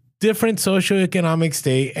a different socioeconomic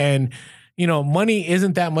state, and, money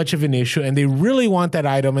isn't that much of an issue, and they really want that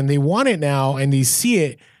item and they want it now and they see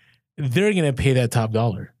it, they're going to pay that top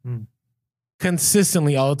dollar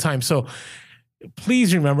consistently all the time. So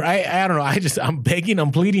please remember, I don't know, I'm begging, I'm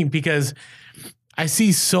pleading, because I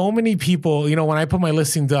see so many people, when I put my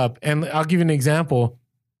listings up, and I'll give you an example.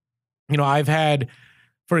 I've had,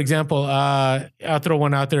 for example, I'll throw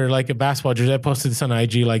one out there, like a basketball jersey. I posted this on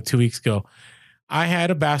IG like 2 weeks ago. I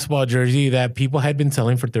had a basketball jersey that people had been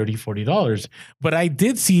selling for $30, $40, but I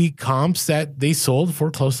did see comps that they sold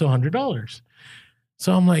for close to $100.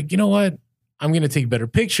 So I'm like, you know what? I'm going to take better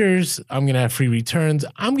pictures. I'm going to have free returns.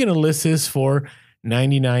 I'm going to list this for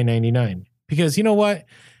 $99.99, because you know what?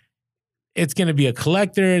 It's going to be a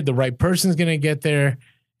collector. The right person's going to get there.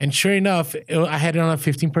 And sure enough, I had it on a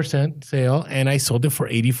 15% sale, and I sold it for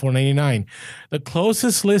 $84.99. The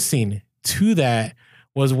closest listing to that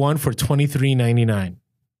was one for $23.99,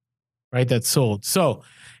 right? That sold. So,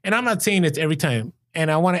 and I'm not saying it's every time.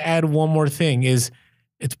 And I want to add one more thing, is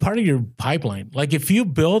it's part of your pipeline. Like, if you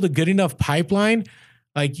build a good enough pipeline,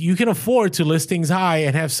 like, you can afford to list things high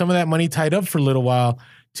and have some of that money tied up for a little while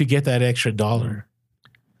to get that extra dollar.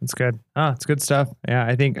 That's good. It's good stuff. Yeah,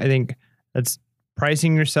 I think that's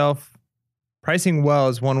pricing yourself. Pricing well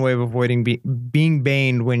is one way of avoiding being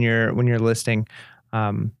baned when you're listing.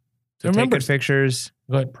 So remember, take good pictures,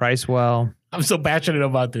 price well. I'm so passionate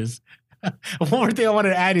about this. One more thing I wanted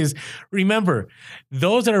to add is, remember,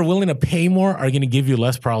 those that are willing to pay more are going to give you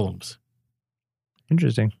less problems.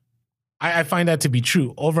 Interesting. I find that to be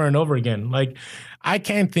true over and over again. Like, I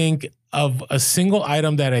can't think of a single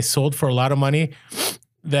item that I sold for a lot of money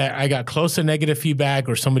that I got close to negative feedback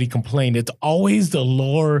or somebody complained. It's always the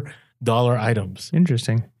lower dollar items.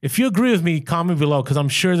 Interesting. If you agree with me, comment below, because I'm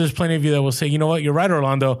sure there's plenty of you that will say, you know what, you're right,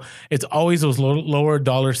 Orlando. It's always those lower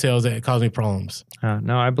dollar sales that cause me problems.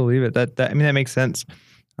 No, I believe it. That makes sense.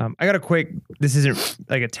 I got a quick, this isn't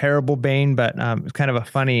like a terrible bane, but it's kind of a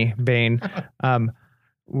funny bane.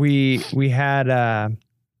 We had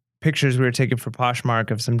pictures we were taking for Poshmark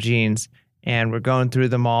of some jeans, and we're going through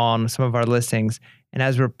them all on some of our listings. And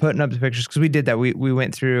as we're putting up the pictures, because we did that, we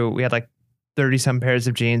went through, we had like 30 some pairs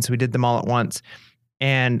of jeans. So we did them all at once.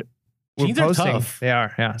 And jeans we're posting. Are tough. They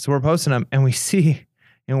are, yeah. So we're posting them, and we see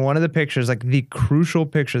in one of the pictures, like the crucial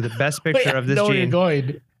picture, the best picture of this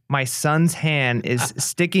jean, my son's hand is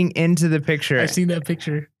sticking into the picture. I've seen that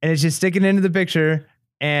picture. And it's just sticking into the picture,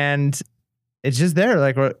 and it's just there.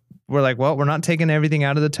 Like, we're like, well, we're not taking everything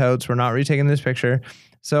out of the totes. We're not retaking this picture.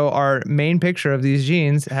 So our main picture of these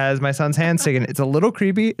jeans has my son's hand sticking. It's a little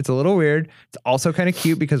creepy. It's a little weird. It's also kind of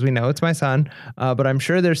cute because we know it's my son. But I'm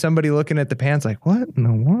sure there's somebody looking at the pants like, what in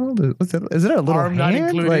the world? Is it a little arm hand? not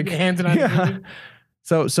included, like, hands not included?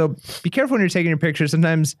 So be careful when you're taking your picture.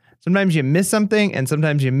 Sometimes you miss something, and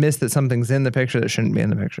sometimes you miss that something's in the picture that shouldn't be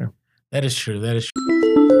in the picture. That is true. That is true.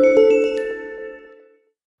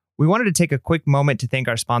 We wanted to take a quick moment to thank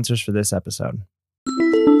our sponsors for this episode.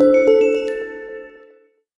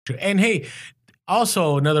 And hey,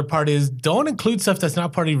 also another part is, don't include stuff that's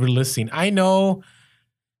not part of your listing. I know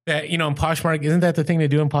that, in Poshmark, isn't that the thing to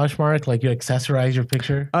do in Poshmark? Like, you accessorize your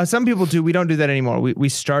picture? Some people do. We don't do that anymore. We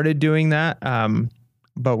started doing that,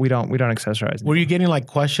 but we don't accessorize anymore. Were you getting like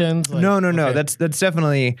questions? Like, no. Okay. That's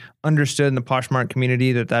definitely understood in the Poshmark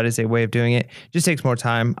community that is a way of doing it. It just takes more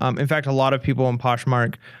time. In fact, a lot of people in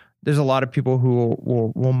Poshmark, there's a lot of people who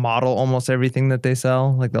will model almost everything that they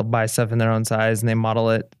sell. Like, they'll buy stuff in their own size and they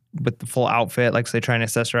model it with the full outfit. Like, so they try and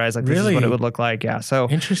accessorize, like, this is what it would look like. Yeah. So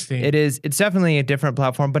interesting. It's definitely a different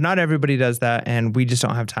platform, but not everybody does that. And we just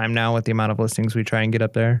don't have time now with the amount of listings we try and get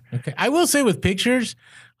up there. Okay. I will say with pictures,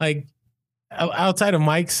 like, outside of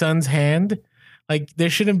Mike's son's hand, like,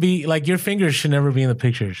 there shouldn't be, like, your fingers should never be in the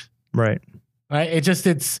pictures. Right. Right.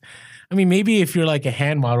 I mean, maybe if you're like a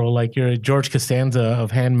hand model, like you're a George Costanza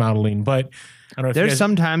of hand modeling, but I don't know. There's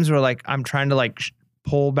some times where, like, I'm trying to like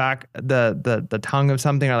pull back the tongue of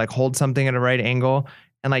something, or like hold something at a right angle,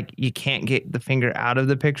 and like you can't get the finger out of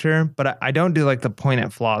the picture. But I don't do like the point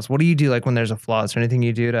at flaws. What do you do like when there's a flaw? Is there anything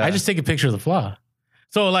you do to? I just take a picture of the flaw.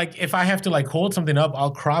 So like if I have to like hold something up,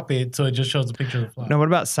 I'll crop it so it just shows a picture of the flower. No, what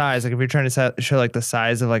about size? Like if you're trying to show like the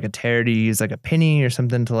size of like a tear, do you use like a penny or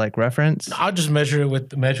something to like reference? I'll just measure it with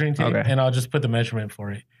the measuring tape, Okay. and I'll just put the measurement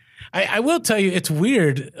for it. I will tell you, it's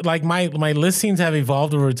weird. Like my listings have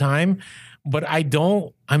evolved over time, but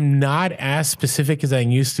I'm not as specific as I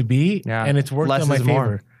used to be. Yeah. And it's worked Less in my is favor.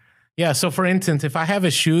 more. Yeah. So for instance, if I have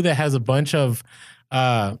a shoe that has a bunch of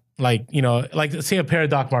like say a pair of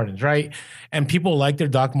Doc Martens, right? And people like their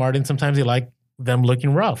Doc Martens. Sometimes they like them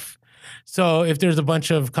looking rough. So if there's a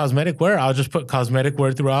bunch of cosmetic wear, I'll just put cosmetic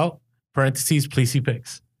wear throughout, parentheses, please see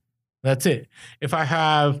pics. That's it. If I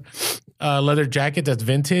have a leather jacket that's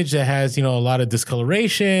vintage that has, a lot of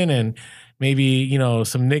discoloration and maybe,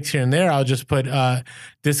 some nicks here and there, I'll just put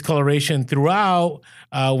discoloration throughout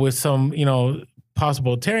with some,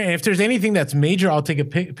 possible tear. And if there's anything that's major, I'll take a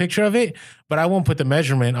picture of it, but I won't put the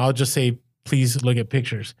measurement. I'll just say, please look at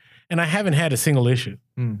pictures. And I haven't had a single issue.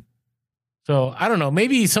 So I don't know.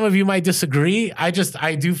 Maybe some of you might disagree. I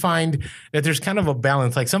do find that there's kind of a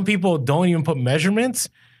balance. Like some people don't even put measurements.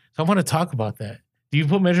 So I want to talk about that. Do you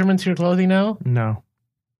put measurements to your clothing now? No.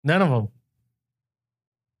 None of them.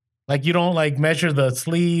 Like you don't like measure the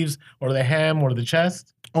sleeves or the hem or the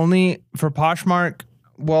chest? Only for Poshmark.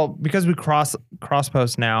 Well, because we cross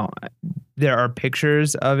post now, there are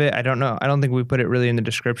pictures of it. I don't know. I don't think we put it really in the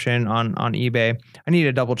description on eBay. I need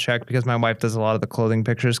to double check because my wife does a lot of the clothing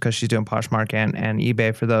pictures because she's doing Poshmark and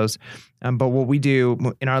eBay for those. But what we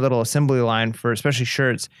do in our little assembly line for especially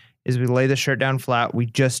shirts is we lay the shirt down flat. We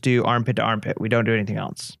just do armpit to armpit. We don't do anything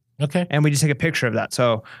else. Okay. And we just take a picture of that.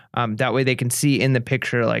 So that way they can see in the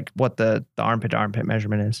picture like what the armpit to armpit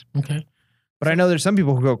measurement is. Okay. But I know there's some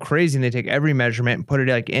people who go crazy and they take every measurement and put it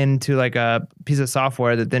like into like a piece of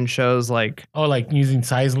software that then shows like... Oh, like using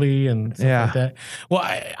Sizely and stuff like that. Well,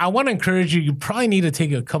 I want to encourage you. You probably need to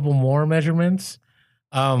take a couple more measurements.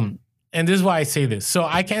 And this is why I say this. So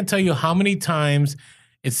I can't tell you how many times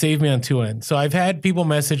it saved me on two ends. So I've had people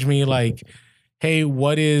message me like, hey,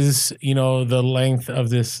 what is, the length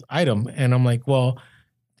of this item? And I'm like, well,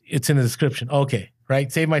 it's in the description. Okay,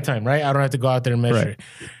 right? Save my time, right? I don't have to go out there and measure it.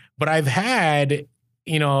 But I've had,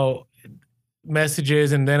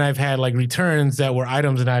 messages and then I've had like returns that were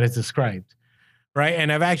items not as described, right?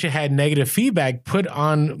 And I've actually had negative feedback put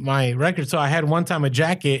on my record. So I had one time a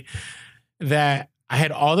jacket that I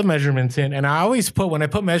had all the measurements in, and I always when I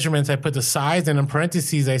put measurements, I put the size, and in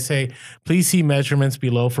parentheses, I say, please see measurements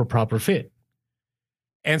below for proper fit.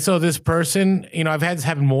 And so this person, I've had this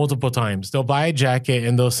happen multiple times. They'll buy a jacket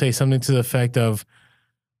and they'll say something to the effect of,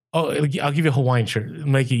 oh, I'll give you a Hawaiian shirt,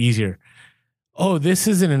 make it easier. Oh, this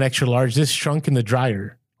isn't an extra large. This shrunk in the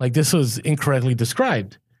dryer. Like this was incorrectly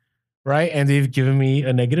described, right? And they've given me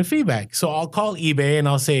a negative feedback. So I'll call eBay and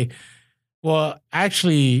I'll say, well,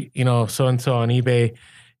 actually, so-and-so on eBay,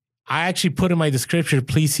 I actually put in my description,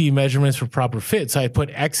 please see measurements for proper fit. So I put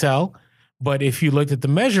XL, but if you looked at the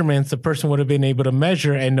measurements, the person would have been able to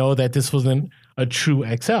measure and know that this wasn't a true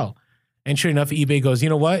XL. And sure enough, eBay goes, you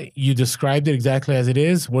know what? You described it exactly as it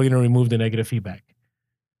is. We're going to remove the negative feedback.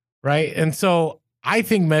 Right? And so I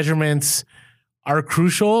think measurements are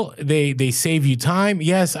crucial. They save you time.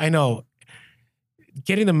 Yes, I know.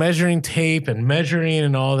 Getting the measuring tape and measuring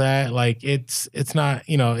and all that, like it's not,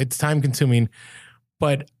 it's time consuming.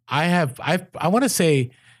 But I want to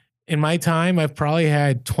say in my time, I've probably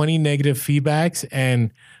had 20 negative feedbacks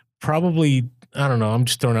and probably, I don't know, I'm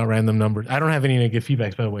just throwing out random numbers. I don't have any negative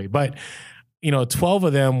feedbacks, by the way, but 12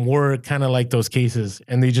 of them were kind of like those cases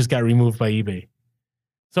and they just got removed by eBay.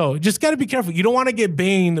 So just got to be careful. You don't want to get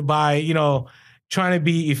banged by, trying to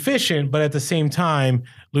be efficient, but at the same time,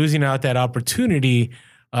 losing out that opportunity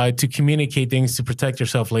to communicate things to protect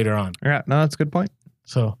yourself later on. Yeah, no, that's a good point.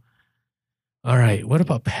 So, all right. What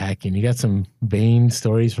about packing? You got some Bane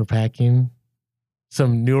stories for packing?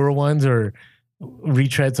 Some newer ones or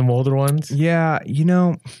retread some older ones? Yeah,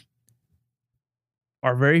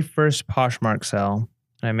 our very first Poshmark sell,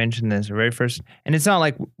 and I mentioned this, our very first, and it's not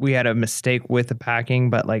like we had a mistake with the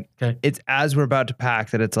packing, but like it's as we're about to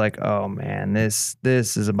pack that it's like, oh man, this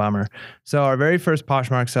is a bummer. So our very first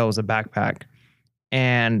Poshmark sell was a backpack.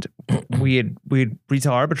 And we'd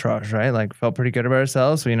retail arbitrage, right? Like felt pretty good about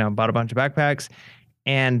ourselves. So, bought a bunch of backpacks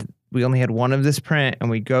and we only had one of this print and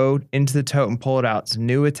we go into the tote and pull it out. It's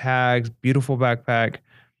new with tags, beautiful backpack.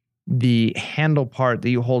 The handle part that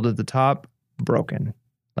you hold at the top, broken.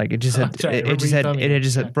 Like it just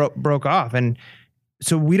had, broke off. And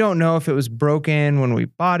so we don't know if it was broken when we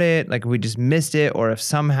bought it, like we just missed it, or if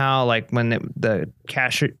somehow like when the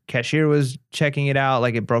cashier was checking it out,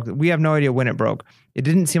 like it broke. We have no idea when it broke. It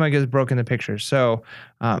didn't seem like it was broken in the picture. So,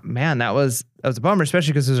 man, that was a bummer,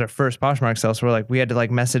 especially because it was our first Poshmark sale. So we're like, we had to like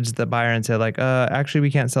message the buyer and say like, actually we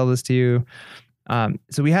can't sell this to you.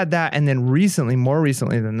 So we had that. And then more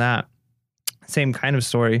recently than that, same kind of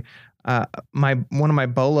story. One of my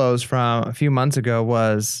bolos from a few months ago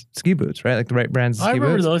was ski boots, right? Like the right brands of ski boots. I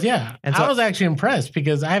remember those, yeah. And so I was actually impressed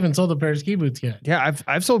because I haven't sold a pair of ski boots yet. Yeah,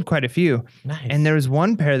 I've sold quite a few. Nice. And there was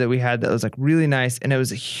one pair that we had that was like really nice, and it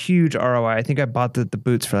was a huge ROI. I think I bought the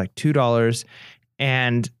boots for like $2,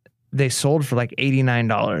 and they sold for like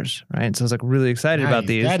 $89, right? So I was like really excited about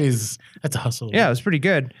these. That's a hustle. Yeah, it was pretty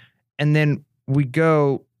good. And then we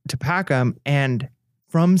go to pack them, and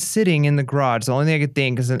from sitting in the garage, the only thing I could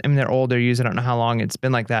think, because I mean they're old, they're used, I don't know how long it's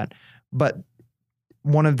been like that, but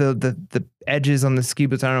one of the edges on the ski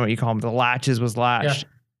boots, I don't know what you call them, the latches was latched,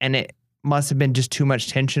 and it must have been just too much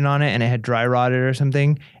tension on it, and it had dry rotted or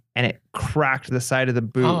something, and it cracked the side of the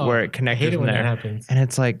boot where it connected I hate it from when there. that happens. And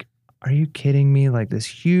it's like, are you kidding me? Like this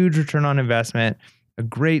huge return on investment, a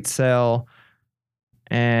great sale,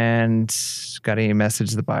 and got a message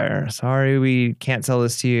to the buyer. Sorry, we can't sell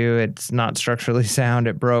this to you. It's not structurally sound.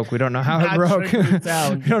 It broke. We don't know how it broke.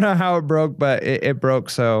 We don't know how it broke, but it broke.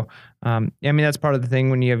 So, I mean, that's part of the thing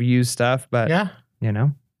when you have used stuff, but you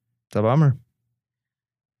know, it's a bummer.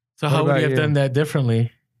 So how would you have done that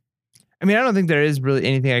differently? I mean, I don't think there is really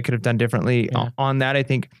anything I could have done differently on that. I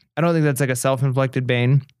don't think that's like a self-inflicted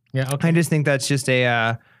bane. Yeah. Okay. I just think that's just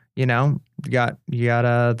a, you know, you got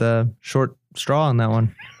the short straw on that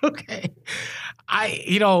one. Okay.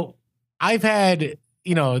 I've had,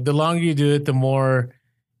 the longer you do it, the more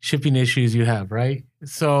shipping issues you have, right?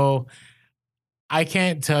 So I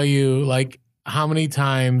can't tell you like how many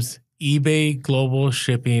times eBay global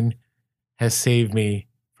shipping has saved me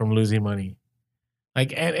from losing money.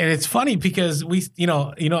 Like, and it's funny because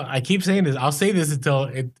I keep saying this. I'll say this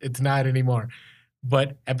until it's not anymore.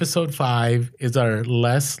 But episode 5 is our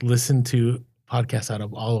less listened to podcast out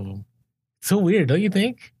of all of them. So weird, don't you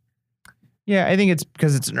think? Yeah, I think it's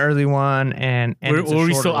because it's an early one, and were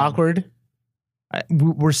we still awkward?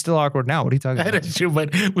 We're still awkward now. What are you talking about? That's true,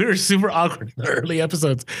 but we were super awkward in the early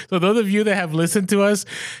episodes. So those of you that have listened to us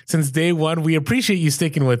since day one, we appreciate you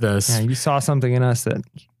sticking with us. Yeah, you saw something in us that,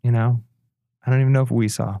 I don't even know if we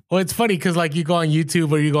saw. Well, it's funny because like you go on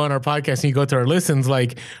YouTube or you go on our podcast and you go to our listens,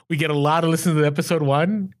 like we get a lot of listens to episode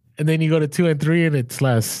 1, and then you go to 2 and 3 and it's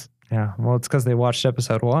less. Yeah, well, it's because they watched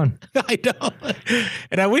episode 1. I know.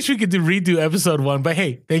 And I wish we could redo episode 1, but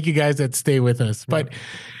hey, thank you guys that stay with us. But,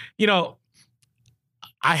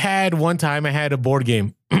 I had a board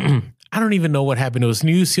game. I don't even know what happened. It was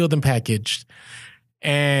new, sealed, and packaged.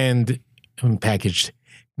 New,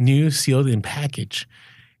 sealed, and packaged.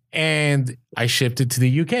 And I shipped it to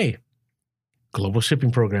the UK. Global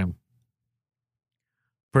shipping program.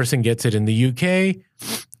 Person gets it in the UK.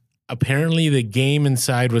 Apparently the game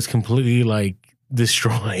inside was completely like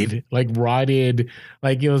destroyed, like rotted,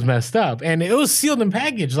 like it was messed up. And it was sealed and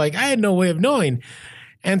packaged. Like I had no way of knowing.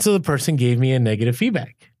 And so the person gave me a negative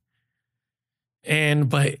feedback.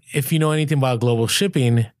 But if you know anything about global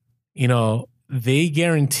shipping, they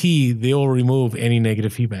guarantee they will remove any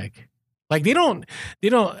negative feedback. Like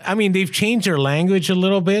they've changed their language a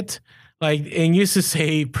little bit. Like, and used to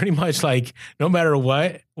say pretty much like, no matter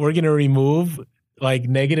what, we're going to remove like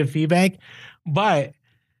negative feedback. But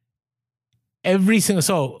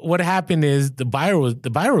so what happened is the buyer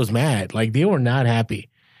was mad. Like they were not happy.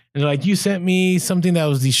 And they're like, you sent me something that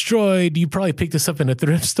was destroyed. You probably picked this up in a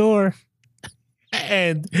thrift store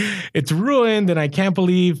and it's ruined. And I can't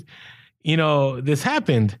believe, this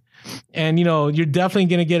happened. And, you're definitely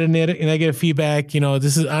going to get a negative feedback.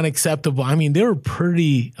 This is unacceptable. I mean, they were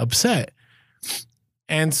pretty upset.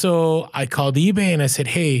 And so I called eBay and I said,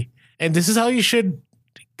 hey, and this is how you should,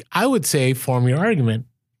 I would say, form your argument.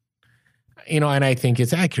 And I think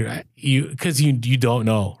it's accurate. Because you don't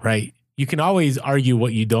know, right? You can always argue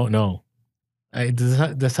what you don't know. Does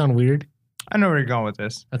that sound weird? I know where you're going with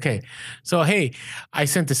this. Okay. So, hey, I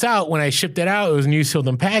sent this out. When I shipped it out, it was new, sealed,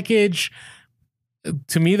 and packaged.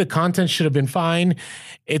 To me, the content should have been fine.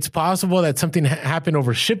 It's possible that something happened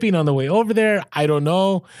over shipping on the way over there. I don't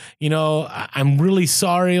know. I'm really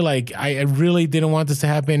sorry. Like, I really didn't want this to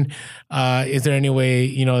happen. Is there any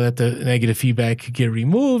way, that the negative feedback could get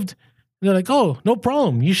removed? And they're like, oh, no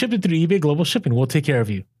problem. You shipped it through eBay Global Shipping. We'll take care of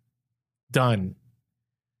you. Done.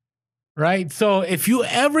 Right? So if you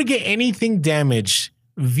ever get anything damaged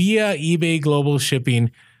via eBay Global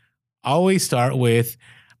Shipping, always start with,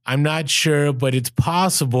 I'm not sure, but it's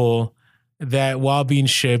possible that while being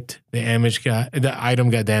shipped, the item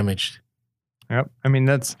got damaged. Yep. I mean,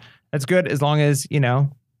 that's good as long as,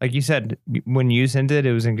 like you said, when you sent it,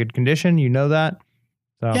 it was in good condition. You know that.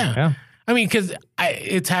 So, yeah. I mean, because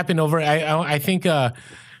it's happened over. I think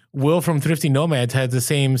Will from Thrifty Nomads had the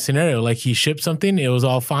same scenario. Like he shipped something, it was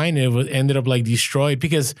all fine. Ended up like destroyed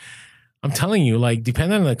because I'm telling you, like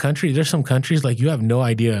depending on the country, there's some countries like you have no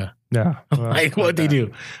idea. Yeah, like what they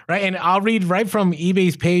do, right? And I'll read right from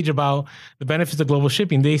eBay's page about the benefits of global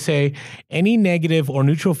shipping. They say any negative or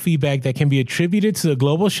neutral feedback that can be attributed to the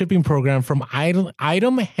global shipping program from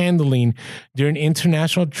item handling during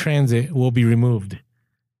international transit will be removed.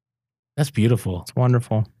 That's beautiful. It's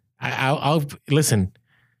wonderful. I'll listen.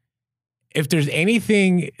 If there's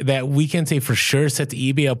anything that we can say for sure sets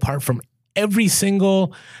eBay apart from every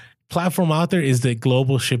single platform out there is the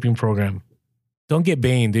global shipping program. Don't get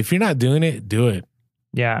baned. If you're not doing it, do it.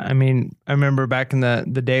 Yeah. I mean, I remember back in the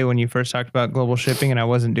day when you first talked about global shipping and I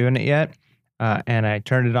wasn't doing it yet. And I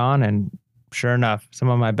turned it on and sure enough, some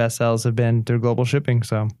of my best sales have been through global shipping.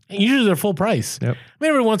 So and usually they're full price. Yep. I mean,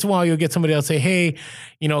 every once in a while you'll get somebody else say, hey,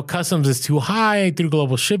 customs is too high through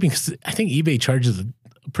global shipping. 'Cause I think eBay charges a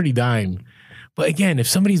pretty dime. But again, if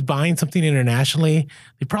somebody's buying something internationally,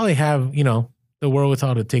 they probably have, the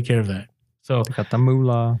wherewithal to take care of that. So they got the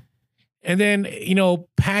moolah. And then,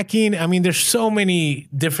 packing, I mean, there's so many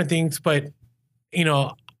different things, but,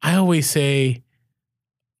 I always say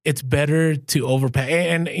it's better to overpack.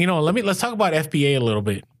 And, let's talk about FBA a little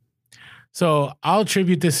bit. So I'll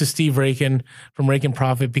attribute this to Steve Rakin from Rakin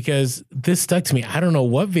Profit because this stuck to me. I don't know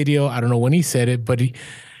what video, I don't know when he said it, but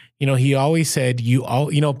he always said,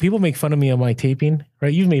 people make fun of me on my taping,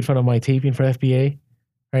 right? You've made fun of my taping for FBA,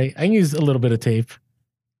 right? I can use a little bit of tape.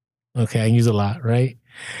 Okay, I can use a lot, right?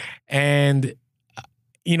 And,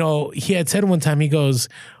 he had said one time, he goes,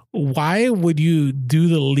 why would you do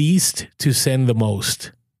the least to send the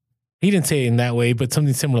most? He didn't say it in that way, but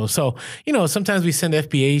something similar. So, sometimes we send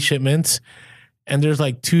FBA shipments and there's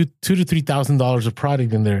like $2,000 to $3,000 of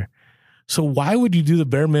product in there. So why would you do the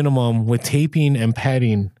bare minimum with taping and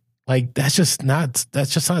padding? Like, that's just not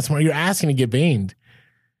smart. You're asking to get baned.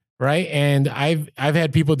 Right. And I've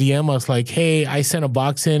had people DM us like, hey, I sent a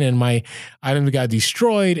box in and my item got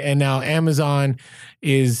destroyed. And now Amazon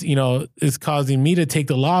is causing me to take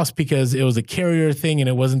the loss because it was a carrier thing and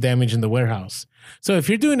it wasn't damaged in the warehouse. So if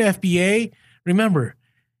you're doing FBA, remember,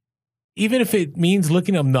 even if it means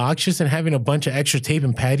looking obnoxious and having a bunch of extra tape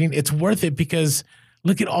and padding, it's worth it because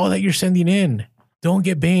look at all that you're sending in. Don't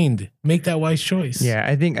get baned. Make that wise choice. Yeah,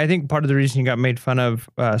 I think part of the reason you got made fun of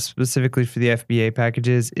specifically for the FBA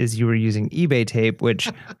packages is you were using eBay tape, which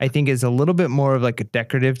I think is a little bit more of like a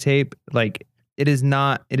decorative tape. Like it is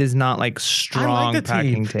not like strong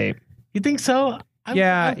packing tape. You think so? I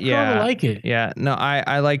like it. Yeah. No,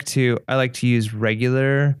 I like to use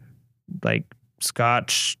regular like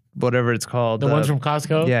Scotch, whatever it's called. The ones from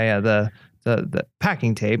Costco? Yeah, the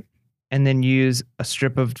packing tape. And then use a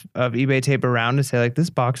strip of eBay tape around to say like this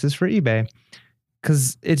box is for eBay,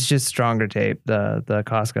 because it's just stronger tape. The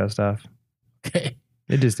Costco stuff. Okay,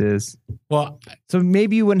 it just is. Well, so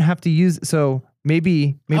maybe you wouldn't have to use. So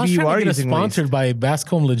maybe you are using. Sponsored by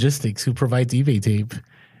Bascom Logistics, who provides eBay tape.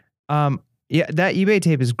 Yeah, that eBay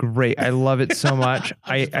tape is great. I love it so much.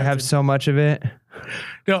 I have so much of it.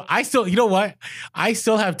 No, I still, you know what? I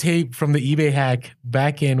still have tape from the eBay hack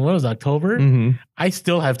back in, what was it, October? Mm-hmm. I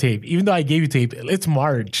still have tape. Even though I gave you tape, it's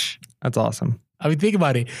March. That's awesome. I mean, think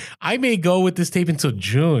about it. I may go with this tape until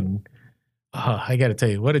June. Oh, I got to tell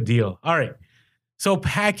you, what a deal. All right. So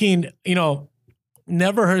packing,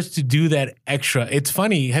 never hurts to do that extra. It's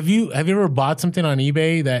funny. Have you ever bought something on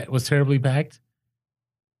eBay that was terribly packed?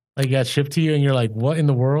 Like got shipped to you and you're like, what in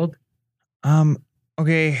the world?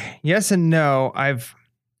 Okay. Yes and no. I've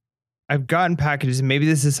gotten packages, and maybe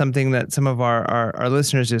this is something that some of our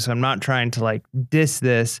listeners do. So I'm not trying to like diss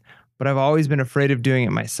this, but I've always been afraid of doing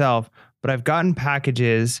it myself. But I've gotten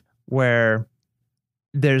packages where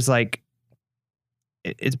there's like,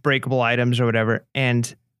 it's breakable items or whatever.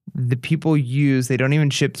 And the people they don't even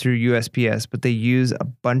ship through USPS, but they use a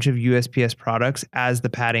bunch of USPS products as the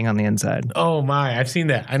padding on the inside. Oh my, I've seen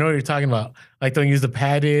that. I know what you're talking about. Like they'll use the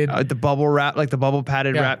padded. The bubble wrap, like the bubble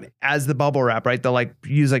padded wrap as the bubble wrap, right? They'll like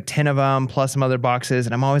use like 10 of them plus some other boxes.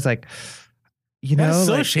 And I'm always like, that's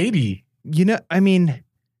so shady. I mean,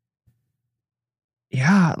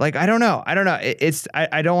 yeah, like, I don't know. I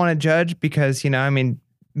don't want to judge because,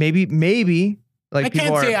 maybe like I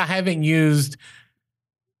can't say I haven't used.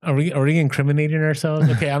 Are we incriminating ourselves?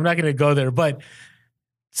 Okay, I'm not going to go there, but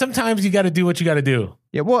sometimes you got to do what you got to do.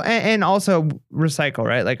 Yeah, well, and also recycle,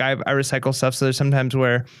 right? Like I recycle stuff, so there's sometimes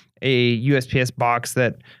where a USPS box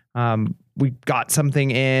that we got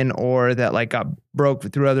something in or that like got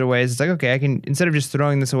broke through other ways. It's like, okay, I can, instead of just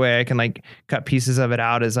throwing this away, I can like cut pieces of it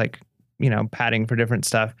out as like, padding for different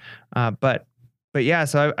stuff. But yeah,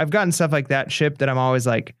 so I've gotten stuff like that shipped that I'm always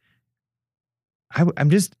like,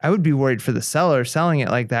 I would be worried for the seller selling it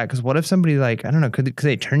like that. Cause what if somebody like, I don't know, could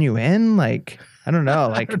they turn you in? Like, I don't know.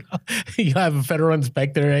 Like, you have a federal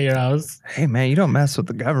inspector at your house. Hey man, you don't mess with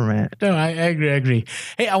the government. No, I agree.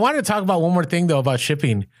 Hey, I wanted to talk about one more thing though about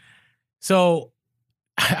shipping. So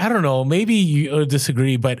I don't know, maybe you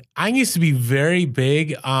disagree, but I used to be very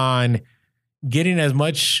big on getting as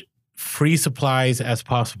much free supplies as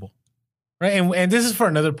possible. Right. And this is for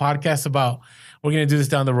another podcast about, we're going to do this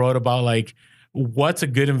down the road about like, what's a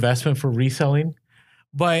good investment for reselling.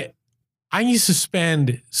 But I used to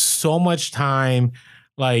spend so much time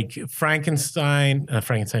like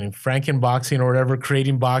Frankenboxing or whatever,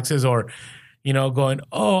 creating boxes or, going,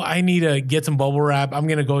 oh, I need to get some bubble wrap. I'm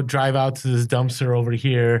going to go drive out to this dumpster over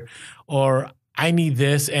here, or I need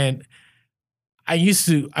this. And I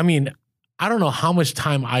don't know how much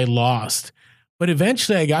time I lost, but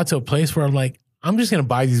eventually I got to a place where I'm like, I'm just going to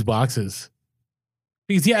buy these boxes.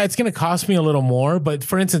 Because yeah, it's going to cost me a little more. But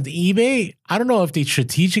for instance, eBay, I don't know if they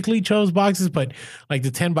strategically chose boxes, but like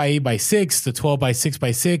the 10 by 8 by 6, the 12 by 6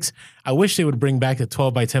 by 6, I wish they would bring back the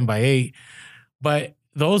 12 by 10 by 8. But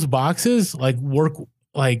those boxes like work,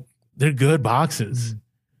 like they're good boxes,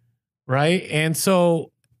 right? And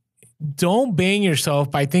so don't bang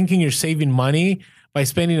yourself by thinking you're saving money by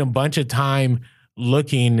spending a bunch of time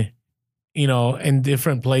looking, in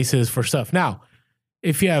different places for stuff. Now,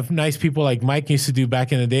 if you have nice people like Mike used to do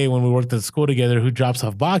back in the day when we worked at school together who drops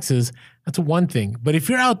off boxes, that's one thing. But if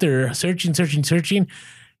you're out there searching,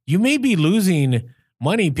 you may be losing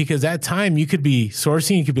money because that time you could be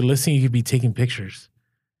sourcing, you could be listening, you could be taking pictures.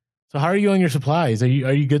 So how are you on your supplies? Are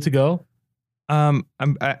you good to go?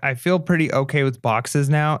 I feel pretty okay with boxes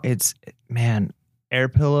now. Air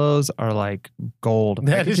pillows are like gold.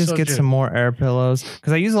 I could just get some more air pillows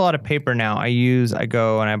because I use a lot of paper now. I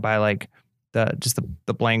go and I buy like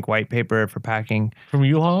the blank white paper for packing from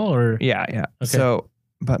U-Haul or yeah. Okay. So,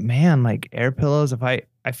 but man, like air pillows, if I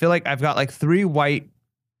feel like I've got like 3 white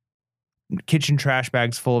kitchen trash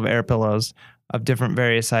bags full of air pillows of different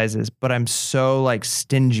various sizes, but I'm so like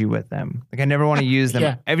stingy with them. Like I never want to use them.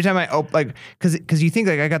 Yeah. Every time I open, like, cause you think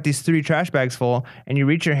like I got these 3 trash bags full and you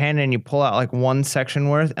reach your hand in and you pull out like one section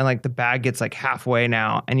worth and like the bag gets like halfway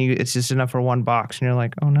now and it's just enough for one box and you're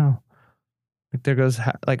like, oh no. Like there goes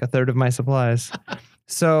like a third of my supplies.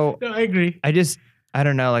 So no, I agree. I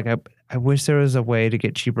don't know. Like I wish there was a way to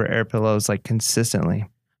get cheaper air pillows like consistently.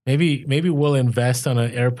 Maybe we'll invest on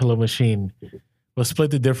an air pillow machine. We'll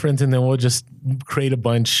split the difference and then we'll just create a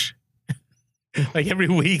bunch like every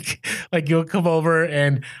week. Like you'll come over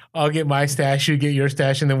and I'll get my stash, you get your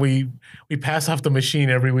stash, and then we pass off the machine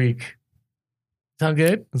every week. Sound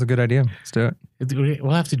good? That's a good idea. Let's do it.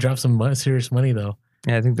 We'll have to drop some serious money though.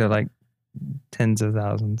 Yeah, I think they're like tens of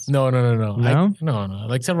thousands. No. No? No.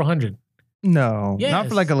 Like several hundred. No. Yes. Not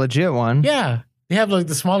for like a legit one. Yeah. They have like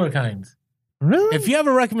the smaller kinds. Really? If you have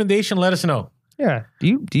a recommendation, let us know. Yeah.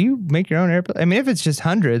 Do you make your own air pillow? I mean, if it's just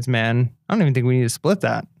hundreds, man, I don't even think we need to split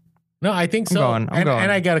that. No, I think so. I'm going.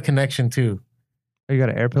 And I got a connection too. Oh, you got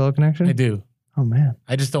an air pillow connection? I do. Oh man.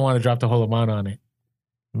 I just don't want to drop the whole amount on it.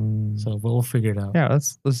 So, but we'll figure it out. Yeah,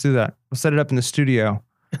 let's do that. We'll set it up in the studio.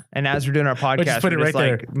 And as we're doing our podcast, just put it right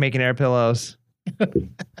there. Making air pillows.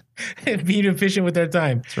 And being efficient with their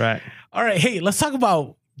time. That's right. All right. Hey, let's talk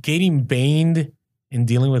about getting banged and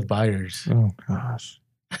dealing with buyers. Oh, gosh.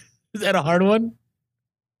 Is that a hard one?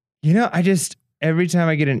 Every time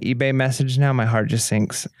I get an eBay message now, my heart just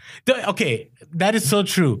sinks. Okay. That is so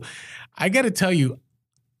true. I got to tell you,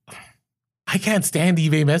 I can't stand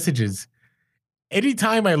eBay messages.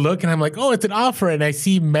 Anytime I look and I'm like, oh, it's an offer, and I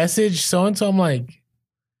see message so-and-so, I'm like,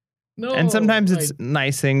 no. And sometimes it's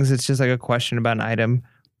nice things. It's just like a question about an item.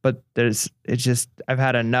 But I've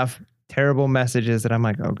had enough terrible messages that I'm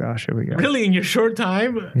like, oh gosh, here we go. Really? In your short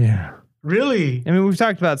time? Yeah. Really? I mean, we've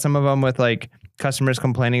talked about some of them with like customers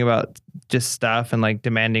complaining about just stuff and like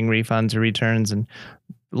demanding refunds or returns. And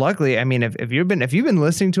luckily, I mean, if you've been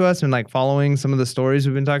listening to us and like following some of the stories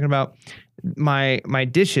we've been talking about, my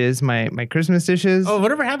dishes, my Christmas dishes. Oh,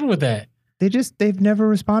 whatever happened with that? They've never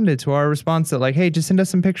responded to our response that like, hey, just send us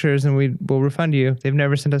some pictures and we'll refund you. They've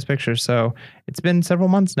never sent us pictures. So it's been several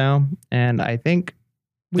months now. And I think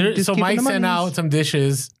so Mike sent out some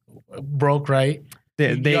dishes broke, right?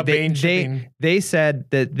 They said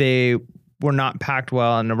that they were not packed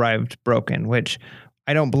well and arrived broken, which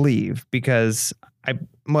I don't believe because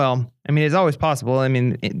it's always possible. I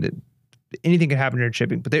mean, anything could happen during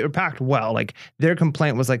shipping, but they were packed well. Like their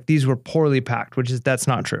complaint was like these were poorly packed, that's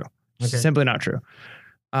not true. Okay. Simply not true.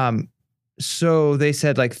 So they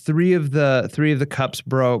said like three of the cups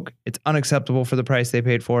broke. It's unacceptable for the price they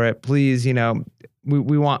paid for it. Please,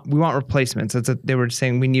 we want replacements. They were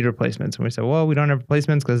saying we need replacements. And we said, well, we don't have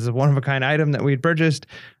replacements because it's a one-of-a-kind item that we had purchased.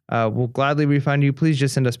 We'll gladly refund you. Please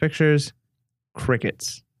just send us pictures.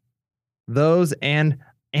 Crickets. Those and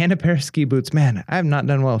a pair of ski boots. Man, I have not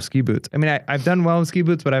done well with ski boots. I mean, I've done well with ski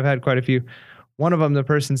boots, but I've had quite a few. One of them, the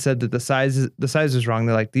person said that the size is wrong.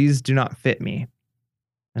 They're like, these do not fit me.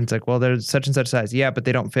 And it's like, well, they're such and such size. Yeah, but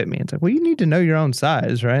they don't fit me. It's like, well, you need to know your own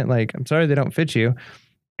size, right? Like, I'm sorry they don't fit you.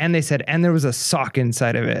 And they said, and there was a sock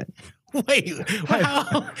inside of it. Wait,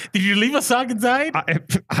 wow. Did you leave a sock inside?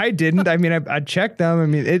 I didn't. I mean, I checked them. I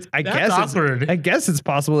mean, I guess it's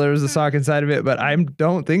possible there was a sock inside of it, but I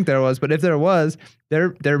don't think there was. But if there was,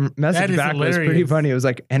 their message back was pretty funny. It was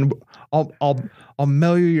like, and I'll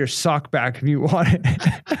mail you your sock back if you want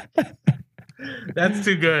it. That's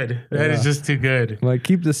too good. That is just too good. Like,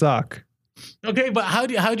 keep the sock. Okay, but how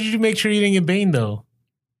did you make sure you didn't get banned though?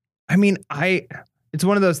 I mean, it's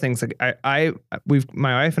one of those things. Like my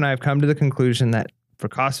wife and I have come to the conclusion that for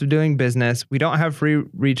cost of doing business, we don't have free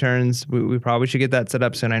returns. We probably should get that set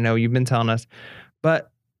up soon. I know you've been telling us,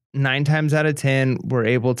 but 9 times out of 10, we're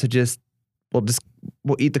able to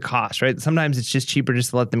we'll eat the cost, right? Sometimes it's just cheaper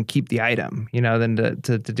just to let them keep the item, than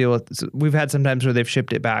to deal with. So we've had some times where they've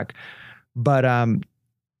shipped it back. But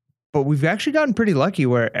we've actually gotten pretty lucky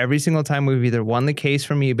where every single time we've either won the case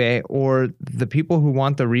from eBay or the people who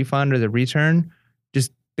want the refund or the return,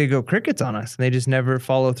 they go crickets on us and they just never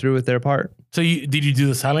follow through with their part. So did you do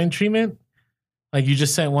the silent treatment? Like you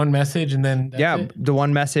just sent one message and then that's it? The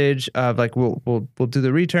one message of like, we'll do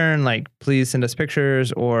the return, like please send us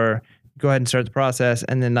pictures or go ahead and start the process,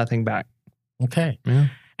 and then nothing back. Okay. Yeah.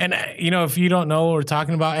 And, if you don't know what we're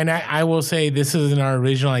talking about, and I will say this isn't our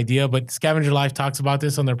original idea, but Scavenger Life talks about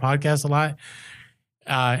this on their podcast a lot.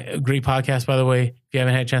 A great podcast, by the way, if you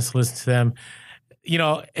haven't had a chance to listen to them.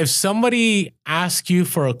 If somebody asks you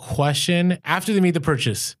for a question after they made the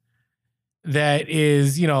purchase that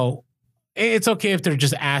is, it's okay if they're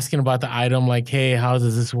just asking about the item, like, hey, how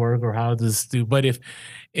does this work or how does this do? But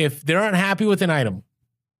if they're unhappy with an item,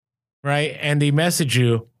 right, and they message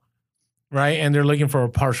you, right, and they're looking for a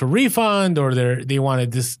partial refund or they want to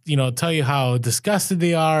just, tell you how disgusted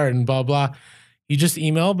they are and blah, blah. You just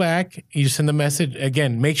email back. You just send the message.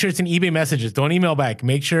 Again, make sure it's an eBay messages. Don't email back.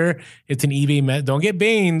 Make sure it's an eBay Don't get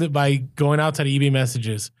banned by going outside of eBay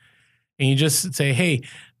messages. And you just say, hey,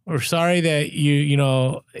 we're sorry that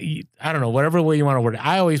I don't know, whatever way you want to word it.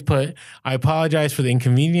 I always put, I apologize for the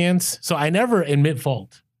inconvenience. So I never admit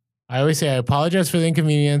fault. I always say, I apologize for the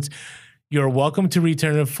inconvenience. You're welcome to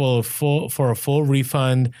return it for a full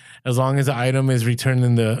refund as long as the item is returned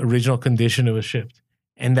in the original condition it was shipped.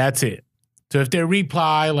 And that's it. So if they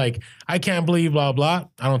reply like, I can't believe blah, blah,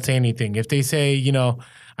 I don't say anything. If they say,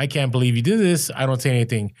 I can't believe you did this, I don't say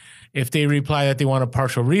anything. If they reply that they want a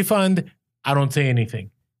partial refund, I don't say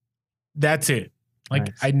anything. That's it. Like,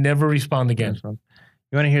 nice. I never respond again. You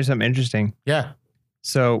want to hear something interesting? Yeah.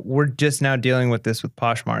 So we're just now dealing with this with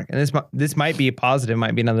Poshmark. And this might be a positive,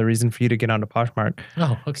 might be another reason for you to get onto Poshmark.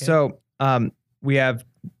 Oh, okay. So we have,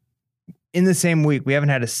 in the same week, we haven't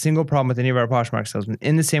had a single problem with any of our Poshmark salesmen.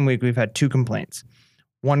 In the same week, we've had 2 complaints.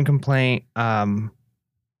 One complaint, gosh,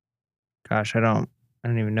 I don't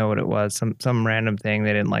even know what it was. Some random thing.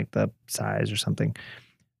 They didn't like the size or something.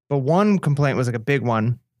 But one complaint was like a big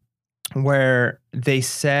one where they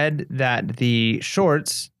said that the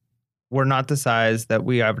shorts were not the size that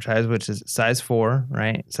we advertise, which is size 4,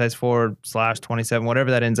 right? Size 4/27,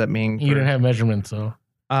 whatever that ends up being. You didn't have measurements, though.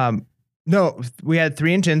 No, we had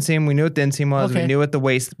 3-inch inseam. We knew what the inseam was. Okay. We knew what the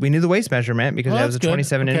waist. We knew the waist measurement because that was a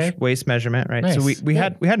 27-inch waist measurement, right? Nice. So we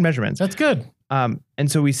had measurements. That's good. And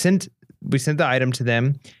so we sent the item to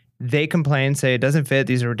them. They complained, say it doesn't fit.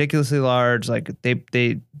 These are ridiculously large. Like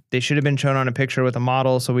they should have been shown on a picture with a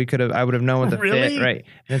model, so I would have known what the really? Fit, right?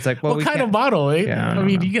 And it's like, well, what kind of model? Eh? Yeah, I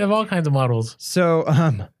mean, you can have all kinds of models.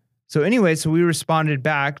 So anyway, so we responded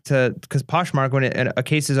back to, because Poshmark, when a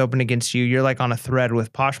case is open against you, you're like on a thread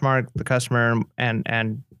with Poshmark, the customer,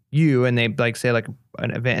 and you, and they like say like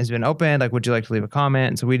an event has been opened. Like, would you like to leave a comment?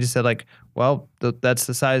 And so we just said like, well, that's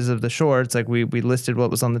the size of the shorts. Like we listed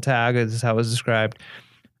what was on the tag. This is how it was described.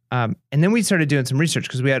 And then we started doing some research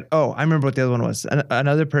because we had, I remember what the other one was.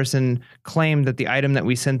 Another person claimed that the item that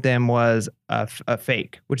we sent them was a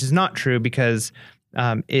fake, which is not true because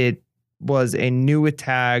it was a new with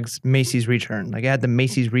tags Macy's return. Like it had the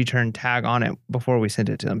Macy's return tag on it before we sent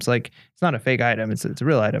it to them. So like it's not a fake item. It's a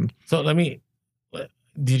real item. So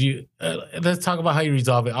did you? Let's talk about how you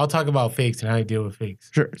resolve it. I'll talk about fakes and how you deal with fakes.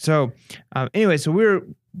 Sure. So anyway, so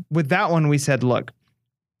with that one, we said, look,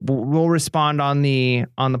 we'll respond on the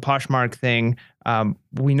Poshmark thing.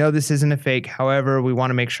 We know this isn't a fake. However, we want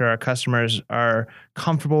to make sure our customers are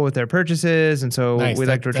comfortable with their purchases. And so Nice. we'd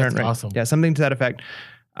like to return. That's awesome. Yeah, something to that effect.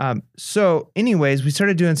 So anyways, we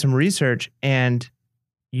started doing some research, and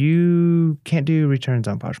you can't do returns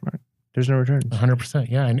on Poshmark. There's no returns. 100%.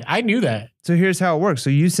 Yeah, and I knew that. So here's how it works. So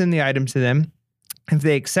you send the item to them. If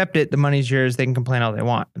they accept it, the money's yours. They can complain all they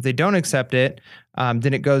want. If they don't accept it,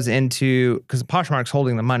 then it goes into, because Poshmark's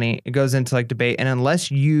holding the money, it goes into like debate. And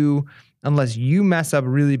unless you mess up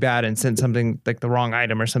really bad and send something like the wrong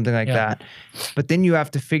item or something like that, but then you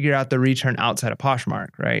have to figure out the return outside of Poshmark,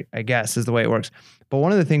 right? I guess is the way it works. But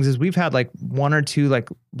one of the things is we've had like one or two like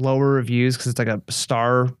lower reviews because it's like a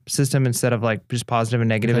star system instead of like just positive and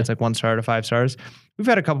negative. It's like 1 star to 5 stars. We've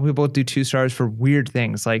had a couple people do 2 stars for weird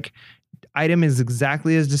things like item is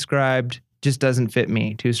exactly as described, just doesn't fit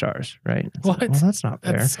me, 2 stars, right? It's What? Like, well, that's not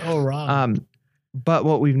fair. That's so wrong. But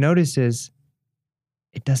what we've noticed is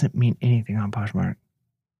it doesn't mean anything on Poshmark.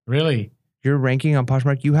 Really? Your ranking on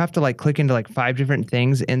Poshmark, you have to like click into like 5 different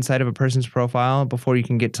things inside of a person's profile before you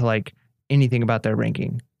can get to like anything about their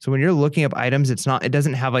ranking. So when you're looking up items, it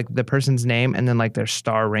doesn't have like the person's name and then like their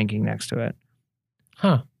star ranking next to it.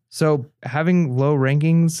 Huh. So having low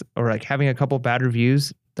rankings or like having a couple bad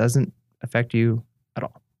reviews doesn't affect you at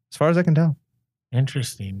all, as far as I can tell.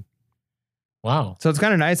 Interesting. Wow. So it's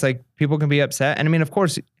kind of nice. Like people can be upset. And I mean, of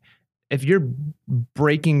course, if you're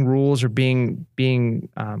breaking rules or being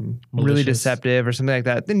really Malicious. deceptive or something like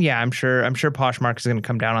that, then yeah, I'm sure Poshmark is going to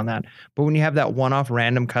come down on that. But when you have that one-off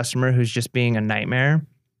random customer who's just being a nightmare,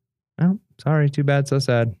 oh, sorry, too bad, so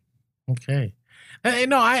sad. Okay.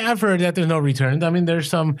 No, I've heard that there's no returns. I mean, there's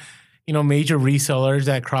some, major resellers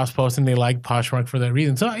that cross-post and they like Poshmark for that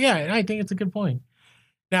reason. So yeah, I think it's a good point.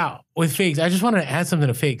 Now, with fakes, I just wanted to add something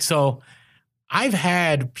to fakes. So I've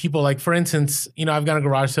had people like, for instance, I've gone to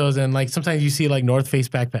garage sales and like sometimes you see like North Face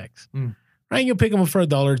backpacks, right? You'll pick them up for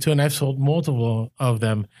 $1 or $2, and I've sold multiple of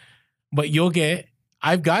them. But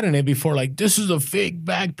I've gotten it before, like, this is a fake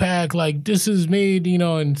backpack, like this is made,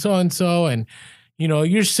 and so, and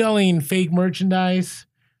you're selling fake merchandise.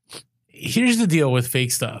 Here's the deal with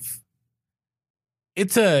fake stuff.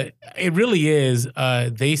 It really is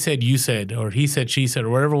they said, you said, or he said, she said, or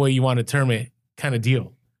whatever way you want to term it kind of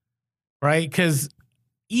deal. Right? Because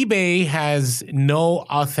eBay has no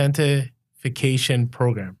authentication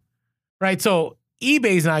program, right? So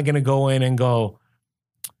eBay's not going to go in and go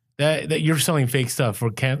that you're selling fake stuff.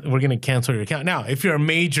 We're going to cancel your account. Now, if you're a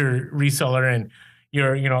major reseller and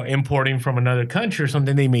you're importing from another country or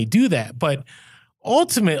something, they may do that. But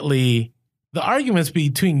ultimately, the argument's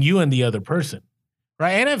between you and the other person,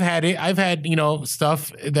 right? And I've had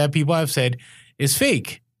stuff that people have said is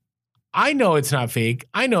fake. I know it's not fake.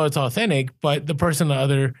 I know it's authentic, but the person on the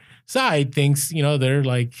other side thinks, they're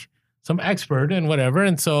like some expert and whatever.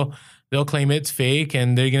 And so they'll claim it's fake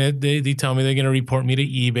and they tell me they're going to report me to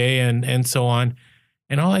eBay and so on.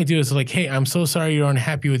 And all I do is like, hey, I'm so sorry you're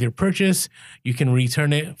unhappy with your purchase. You can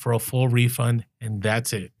return it for a full refund. And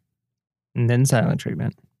that's it. And then silent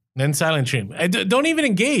treatment. Don't even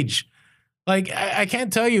engage. Like, I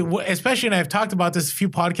can't tell you, especially, and I've talked about this a few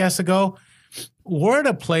podcasts ago, we're at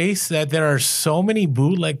a place that there are so many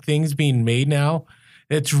bootleg things being made now.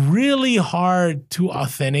 It's really hard to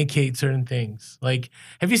authenticate certain things. Like,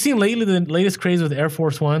 have you seen lately the latest craze with Air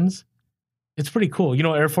Force Ones? It's pretty cool. You know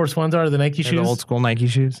what Air Force Ones are, the Nike shoes? The old school Nike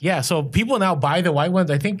shoes? Yeah, so people now buy the white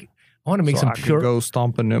ones. I think I want to make some pure. Could go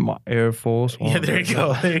stomping in my Air Force Ones. Yeah, there you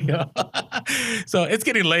go. So it's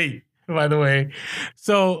getting late, by the way.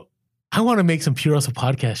 So I want to make some Purosa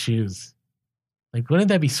podcast shoes. Like, wouldn't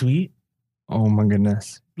that be sweet? Oh my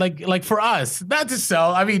goodness. Like for us, not to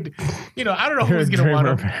sell. I mean, I don't know who's going to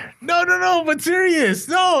want them. No, but serious.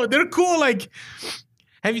 No, they're cool. Like,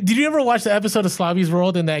 did you ever watch the episode of Slavi's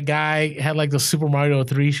World and that guy had like the Super Mario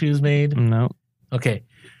 3 shoes made? No. Okay.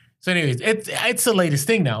 So anyways, it's the latest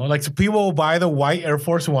thing now. Like, so people will buy the white Air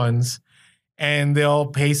Force Ones and they'll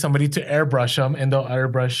pay somebody to airbrush them and they'll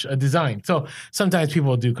airbrush a design. So sometimes people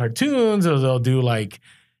will do cartoons or they'll do like,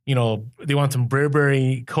 they want some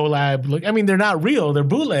Burberry collab look. I mean, they're not real, they're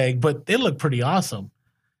bootleg, but they look pretty awesome.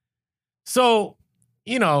 So,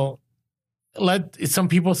 let some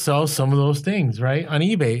people sell some of those things, right? On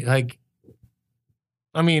eBay. Like,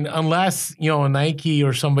 I mean, unless, a Nike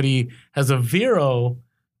or somebody has a Vero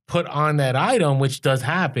put on that item, which does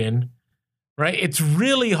happen, right? It's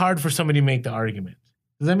really hard for somebody to make the argument.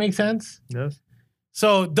 Does that make sense? Yes.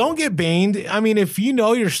 So don't get baned. I mean, if you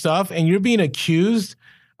know your stuff and you're being accused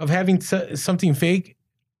of having something fake,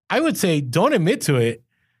 I would say don't admit to it,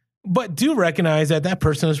 but do recognize that that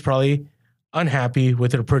person is probably unhappy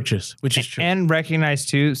with their purchase, which is true. And recognize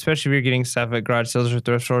too, especially if you're getting stuff at garage sales or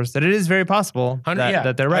thrift stores, that it is very possible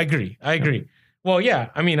that they're right. I agree. Well, yeah.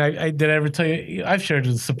 I mean, I did I ever tell you I've shared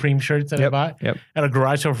the Supreme shirts that I bought at a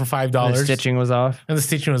garage sale for $5. The stitching was off. And the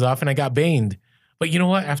stitching was off, and I got baned. But you know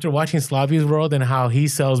what? After watching Slavia's World and how he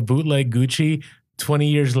sells bootleg Gucci 20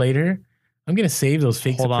 years later, I'm gonna save those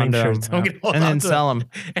fake Supreme shirts. I'm gonna hold and on then to sell them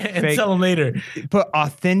and sell them later. Put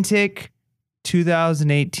authentic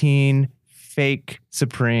 2018 fake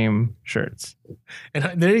Supreme shirts.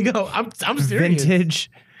 And there you go. I'm serious.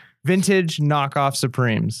 Vintage knockoff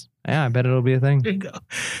Supremes. Yeah, I bet it'll be a thing. There you go.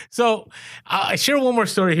 So I share one more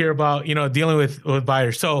story here about, dealing with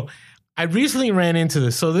buyers. So I recently ran into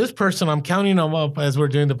this. So this person, I'm counting them up as we're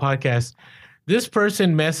doing the podcast. This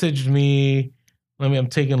person messaged me. I'm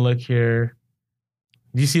taking a look here.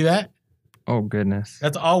 Do you see that? Oh, goodness.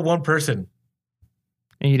 That's all one person.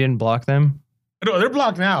 And you didn't block them? No, they're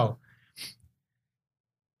blocked now.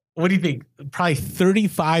 What do you think? Probably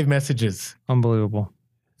 35 messages. Unbelievable.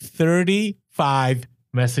 35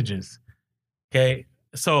 messages. Okay.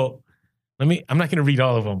 So I'm not going to read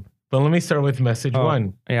all of them, but let me start with message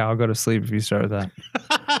one. Yeah, I'll go to sleep if you start with that.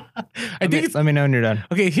 Let me know when you're done.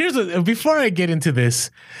 Okay. Before I get into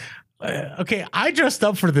this, okay, I dressed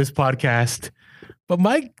up for this podcast, but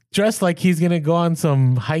Mike dressed like he's going to go on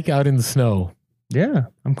some hike out in the snow. Yeah,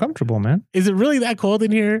 I'm comfortable, man. Is it really that cold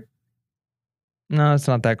in here? No, it's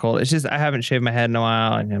not that cold. It's just I haven't shaved my head in a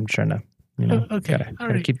while, and I'm trying to,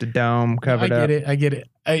 gotta keep the dome covered up. I get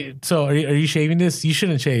it. So are you shaving this? You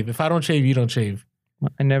shouldn't shave. If I don't shave, you don't shave.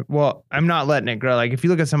 I'm not letting it grow. Like if you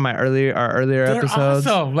look at some of our earlier They're episodes,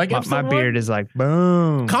 awesome. Like my beard is like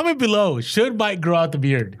boom. Comment below. Should Mike grow out the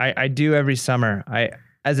beard? I do every summer.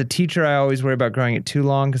 As a teacher, I always worry about growing it too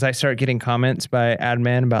long because I start getting comments by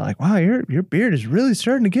admin about like, wow, your beard is really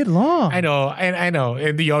starting to get long. I know.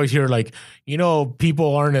 And you always hear like,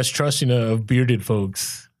 people aren't as trusting of bearded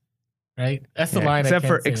folks. Right? That's the line.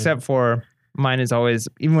 Except for mine is always,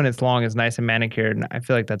 even when it's long, it's nice and manicured. And I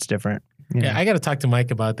feel like that's different. Yeah, I got to talk to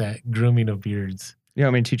Mike about that grooming of beards. You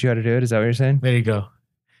want me to teach you how to do it? Is that what you're saying? There you go.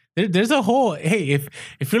 There's a whole, hey,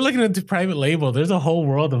 if you're looking into private label, there's a whole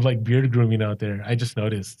world of like beard grooming out there. I just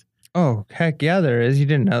noticed. Oh, heck yeah, there is. You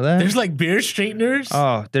didn't know that? There's like beard straighteners.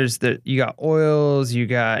 Oh, you got oils, you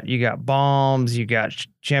got balms, you got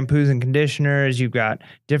shampoos and conditioners, you've got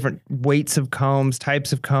different weights of combs,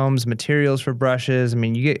 types of combs, materials for brushes. I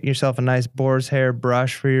mean, you get yourself a nice boar's hair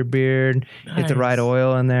brush for your beard, Get the right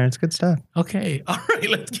oil in there. It's good stuff. Okay. All right,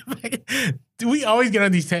 let's get back. We always get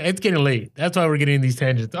on these it's getting late. That's why we're getting these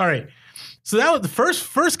tangents. All right. So that was the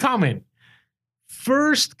first comment.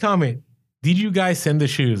 First comment. Did you guys send the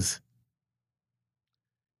shoes?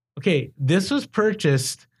 Okay, this was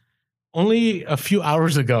purchased only a few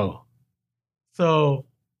hours ago. So,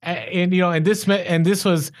 and this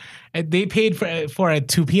was, they paid for at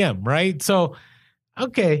 2 p.m., right? So,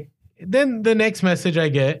 okay. Then the next message I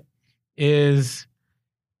get is,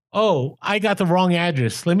 oh, I got the wrong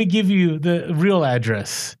address. Let me give you the real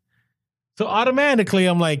address. So automatically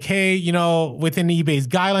I'm like, hey, within eBay's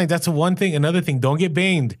guidelines, that's one thing. Another thing, don't get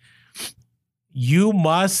banged. You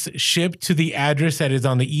must ship to the address that is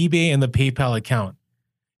on the eBay and the PayPal account.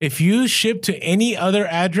 If you ship to any other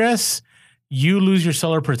address, you lose your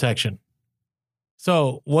seller protection.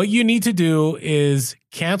 So what you need to do is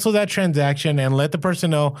cancel that transaction and let the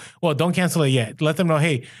person know. Well, don't cancel it yet. Let them know,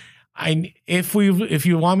 hey, if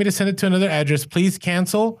you want me to send it to another address, please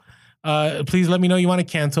cancel. Please let me know you want to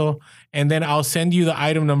cancel, and then I'll send you the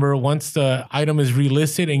item number once the item is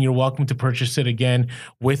relisted, and you're welcome to purchase it again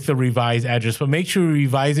with the revised address. But make sure you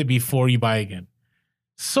revise it before you buy again.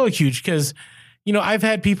 So huge because, I've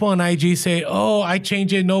had people on IG say, oh, I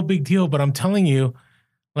changed it, no big deal. But I'm telling you,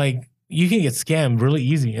 like, you can get scammed really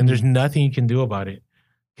easy, and there's nothing you can do about it.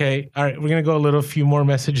 Okay. All right. We're going to go a few more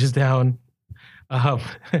messages down.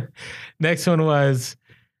 Next one was,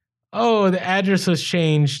 oh, the address was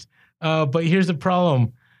changed. But here's the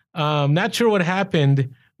problem. Not sure what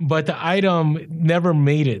happened, but the item never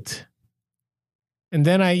made it. And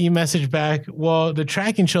then I message back, well, the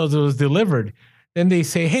tracking shows it was delivered. Then they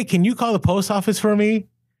say, hey, can you call the post office for me?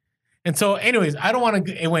 And so anyways, I don't want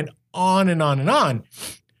to, it went on and on and on.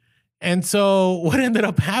 And so what ended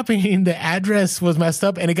up happening, the address was messed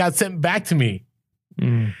up and it got sent back to me.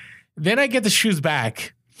 Then I get the shoes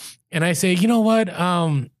back and I say, you know what?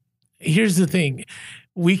 Here's the thing.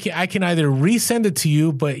 I can either resend it to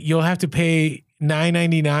you, but you'll have to pay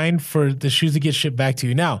 $9.99 for the shoes to get shipped back to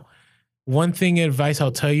you. Now, one thing advice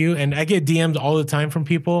I'll tell you, and I get DMs all the time from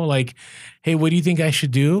people like, hey, what do you think I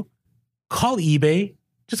should do? Call eBay.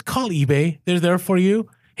 just call eBay. They're there for you.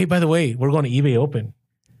 Hey, by the way, we're going to eBay Open.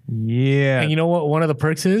 Yeah. And you know what one of the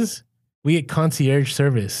perks is? We get concierge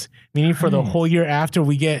service, meaning for the whole year after,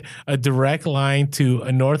 we get a direct line to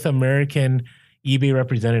a North American eBay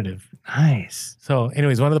representative. Nice. So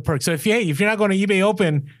anyways, one of the perks. So if you're not going to eBay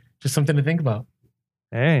Open, just something to think about.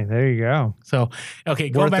 Hey, there you go. So, okay,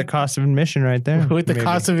 go Worth back. the cost of admission right there. With the maybe.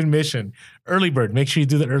 cost of admission. Early bird. Make sure you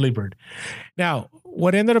do the early bird. Now,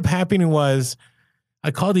 what ended up happening was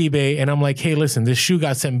I called eBay and I'm like, hey, listen, this shoe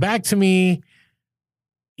got sent back to me.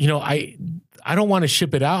 You know, I don't want to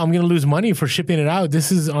ship it out. I'm going to lose money for shipping it out.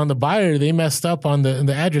 This is on the buyer. They messed up on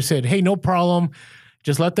the address. Said, hey, no problem.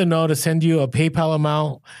 Just let them know to send you a PayPal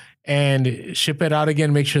amount and ship it out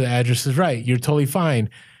again. Make sure the address is right. You're totally fine.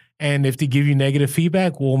 And if they give you negative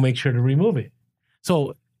feedback, we'll make sure to remove it.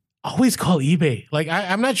 So always call eBay. Like,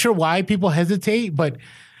 I'm not sure why people hesitate, but,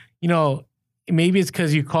 you know, maybe it's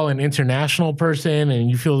because you call an international person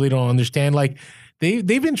and you feel they don't understand. Like, they've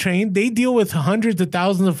been trained. They deal with hundreds of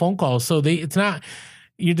thousands of phone calls. So they're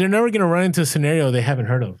never going to run into a scenario they haven't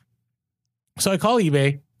heard of. So I call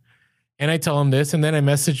eBay and I tell them this, and then I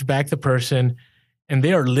message back the person and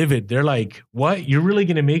they are livid. They're like, what? You're really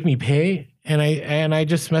going to make me pay? And I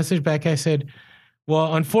just messaged back. I said,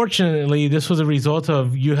 well, unfortunately, this was a result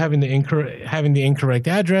of you having the incorrect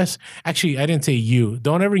address. Actually, I didn't say you.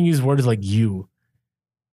 Don't ever use words like you.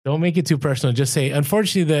 Don't make it too personal. Just say,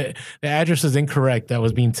 unfortunately, the address is incorrect that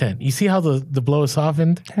was being sent. You see how the blow is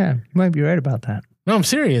softened? Yeah, you might be right about that. No, I'm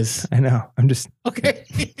serious. I know. I'm just okay.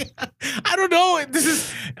 I don't know.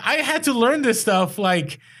 I had to learn this stuff.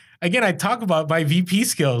 Like, again, I talk about my VP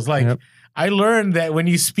skills. Like, yep. I learned that when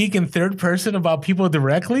you speak in third person about people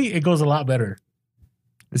directly, it goes a lot better.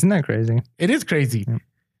 Isn't that crazy? It is crazy. Yep.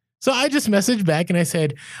 So I just messaged back and I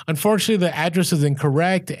said, unfortunately, the address is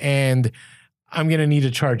incorrect and I'm going to need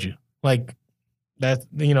to charge you. Like, that's,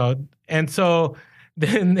 you know. And so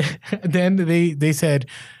then they said,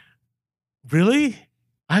 really?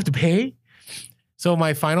 I have to pay? So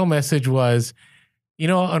my final message was, you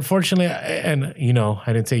know, unfortunately, and, you know,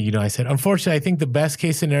 I didn't say, you know, I said, unfortunately, I think the best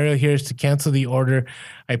case scenario here is to cancel the order.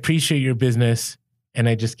 I appreciate your business. And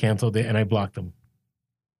I just canceled it and I blocked them.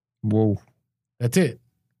 Whoa. That's it.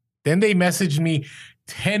 Then they messaged me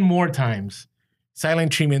 10 more times.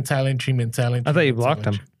 Silent treatment, silent treatment, silent treatment. I thought you blocked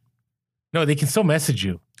them. No, they can still message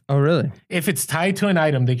you. Oh, really? If it's tied to an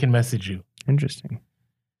item, they can message you. Interesting.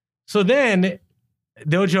 So then,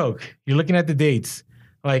 no joke. You're looking at the dates.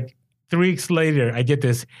 Like, 3 weeks later, I get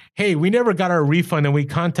this. Hey, we never got our refund and we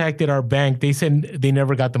contacted our bank. They said they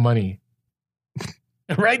never got the money.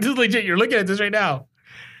 Right? This is legit. You're looking at this right now.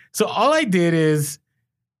 So all I did is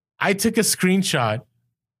I took a screenshot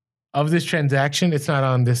of this transaction. It's not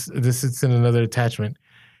on this. It's in another attachment.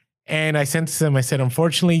 And I sent it to them. I said,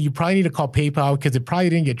 unfortunately, you probably need to call PayPal because it probably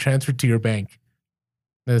didn't get transferred to your bank.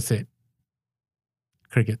 That's it.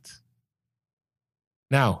 Crickets.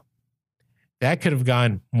 Now, that could have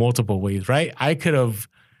gone multiple ways, right? I could have,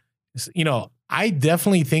 you know, I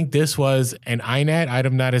definitely think this was an INAT,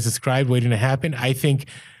 item not as described, waiting to happen. I think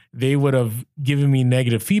they would have given me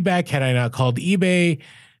negative feedback had I not called eBay.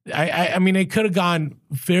 I mean, it could have gone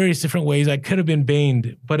various different ways. I could have been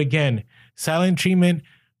baned. But again, silent treatment,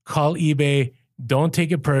 call eBay. Don't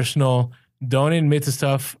take it personal. Don't admit to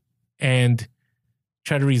stuff and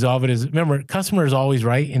try to resolve it. Remember, customer is always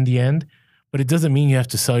right in the end, but it doesn't mean you have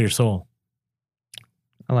to sell your soul.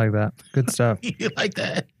 I like that. Good stuff. You like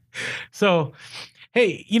that? So,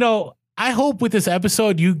 hey, you know, I hope with this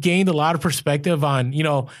episode you gained a lot of perspective on, you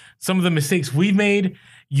know, some of the mistakes we've made.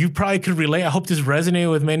 You probably could relate. I hope this resonated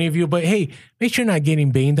with many of you. But hey, make sure you're not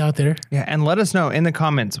getting baned out there. Yeah, and let us know in the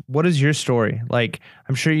comments, what is your story? Like,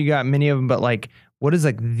 I'm sure you got many of them, but like, what is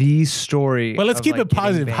like the story? But let's keep it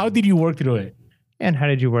positive. How did you work through it? And how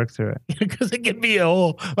did you work through it? Because it could be a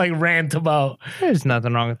whole like rant about. There's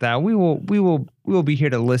nothing wrong with that. We will be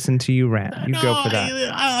here to listen to you rant. You go for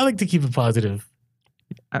that. I like to keep it positive.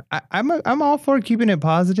 I'm all for keeping it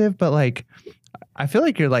positive, but like, I feel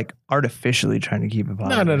like you're like artificially trying to keep it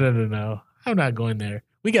positive. No. I'm not going there.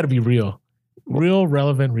 We got to be real. Real,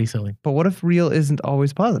 relevant reselling. But what if real isn't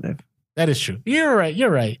always positive? That is true. You're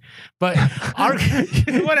right. But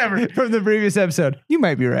whatever. From the previous episode, you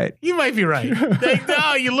might be right. You might be right.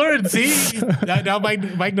 No, you learned. See? Now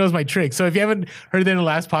Mike knows my trick. So if you haven't heard it in the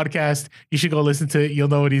last podcast, you should go listen to it. You'll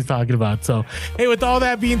know what he's talking about. So, hey, with all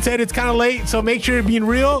that being said, it's kind of late. So make sure you're being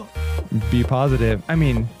real. Be positive. I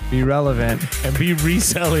mean, be relevant. And be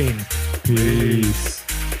reselling. Peace.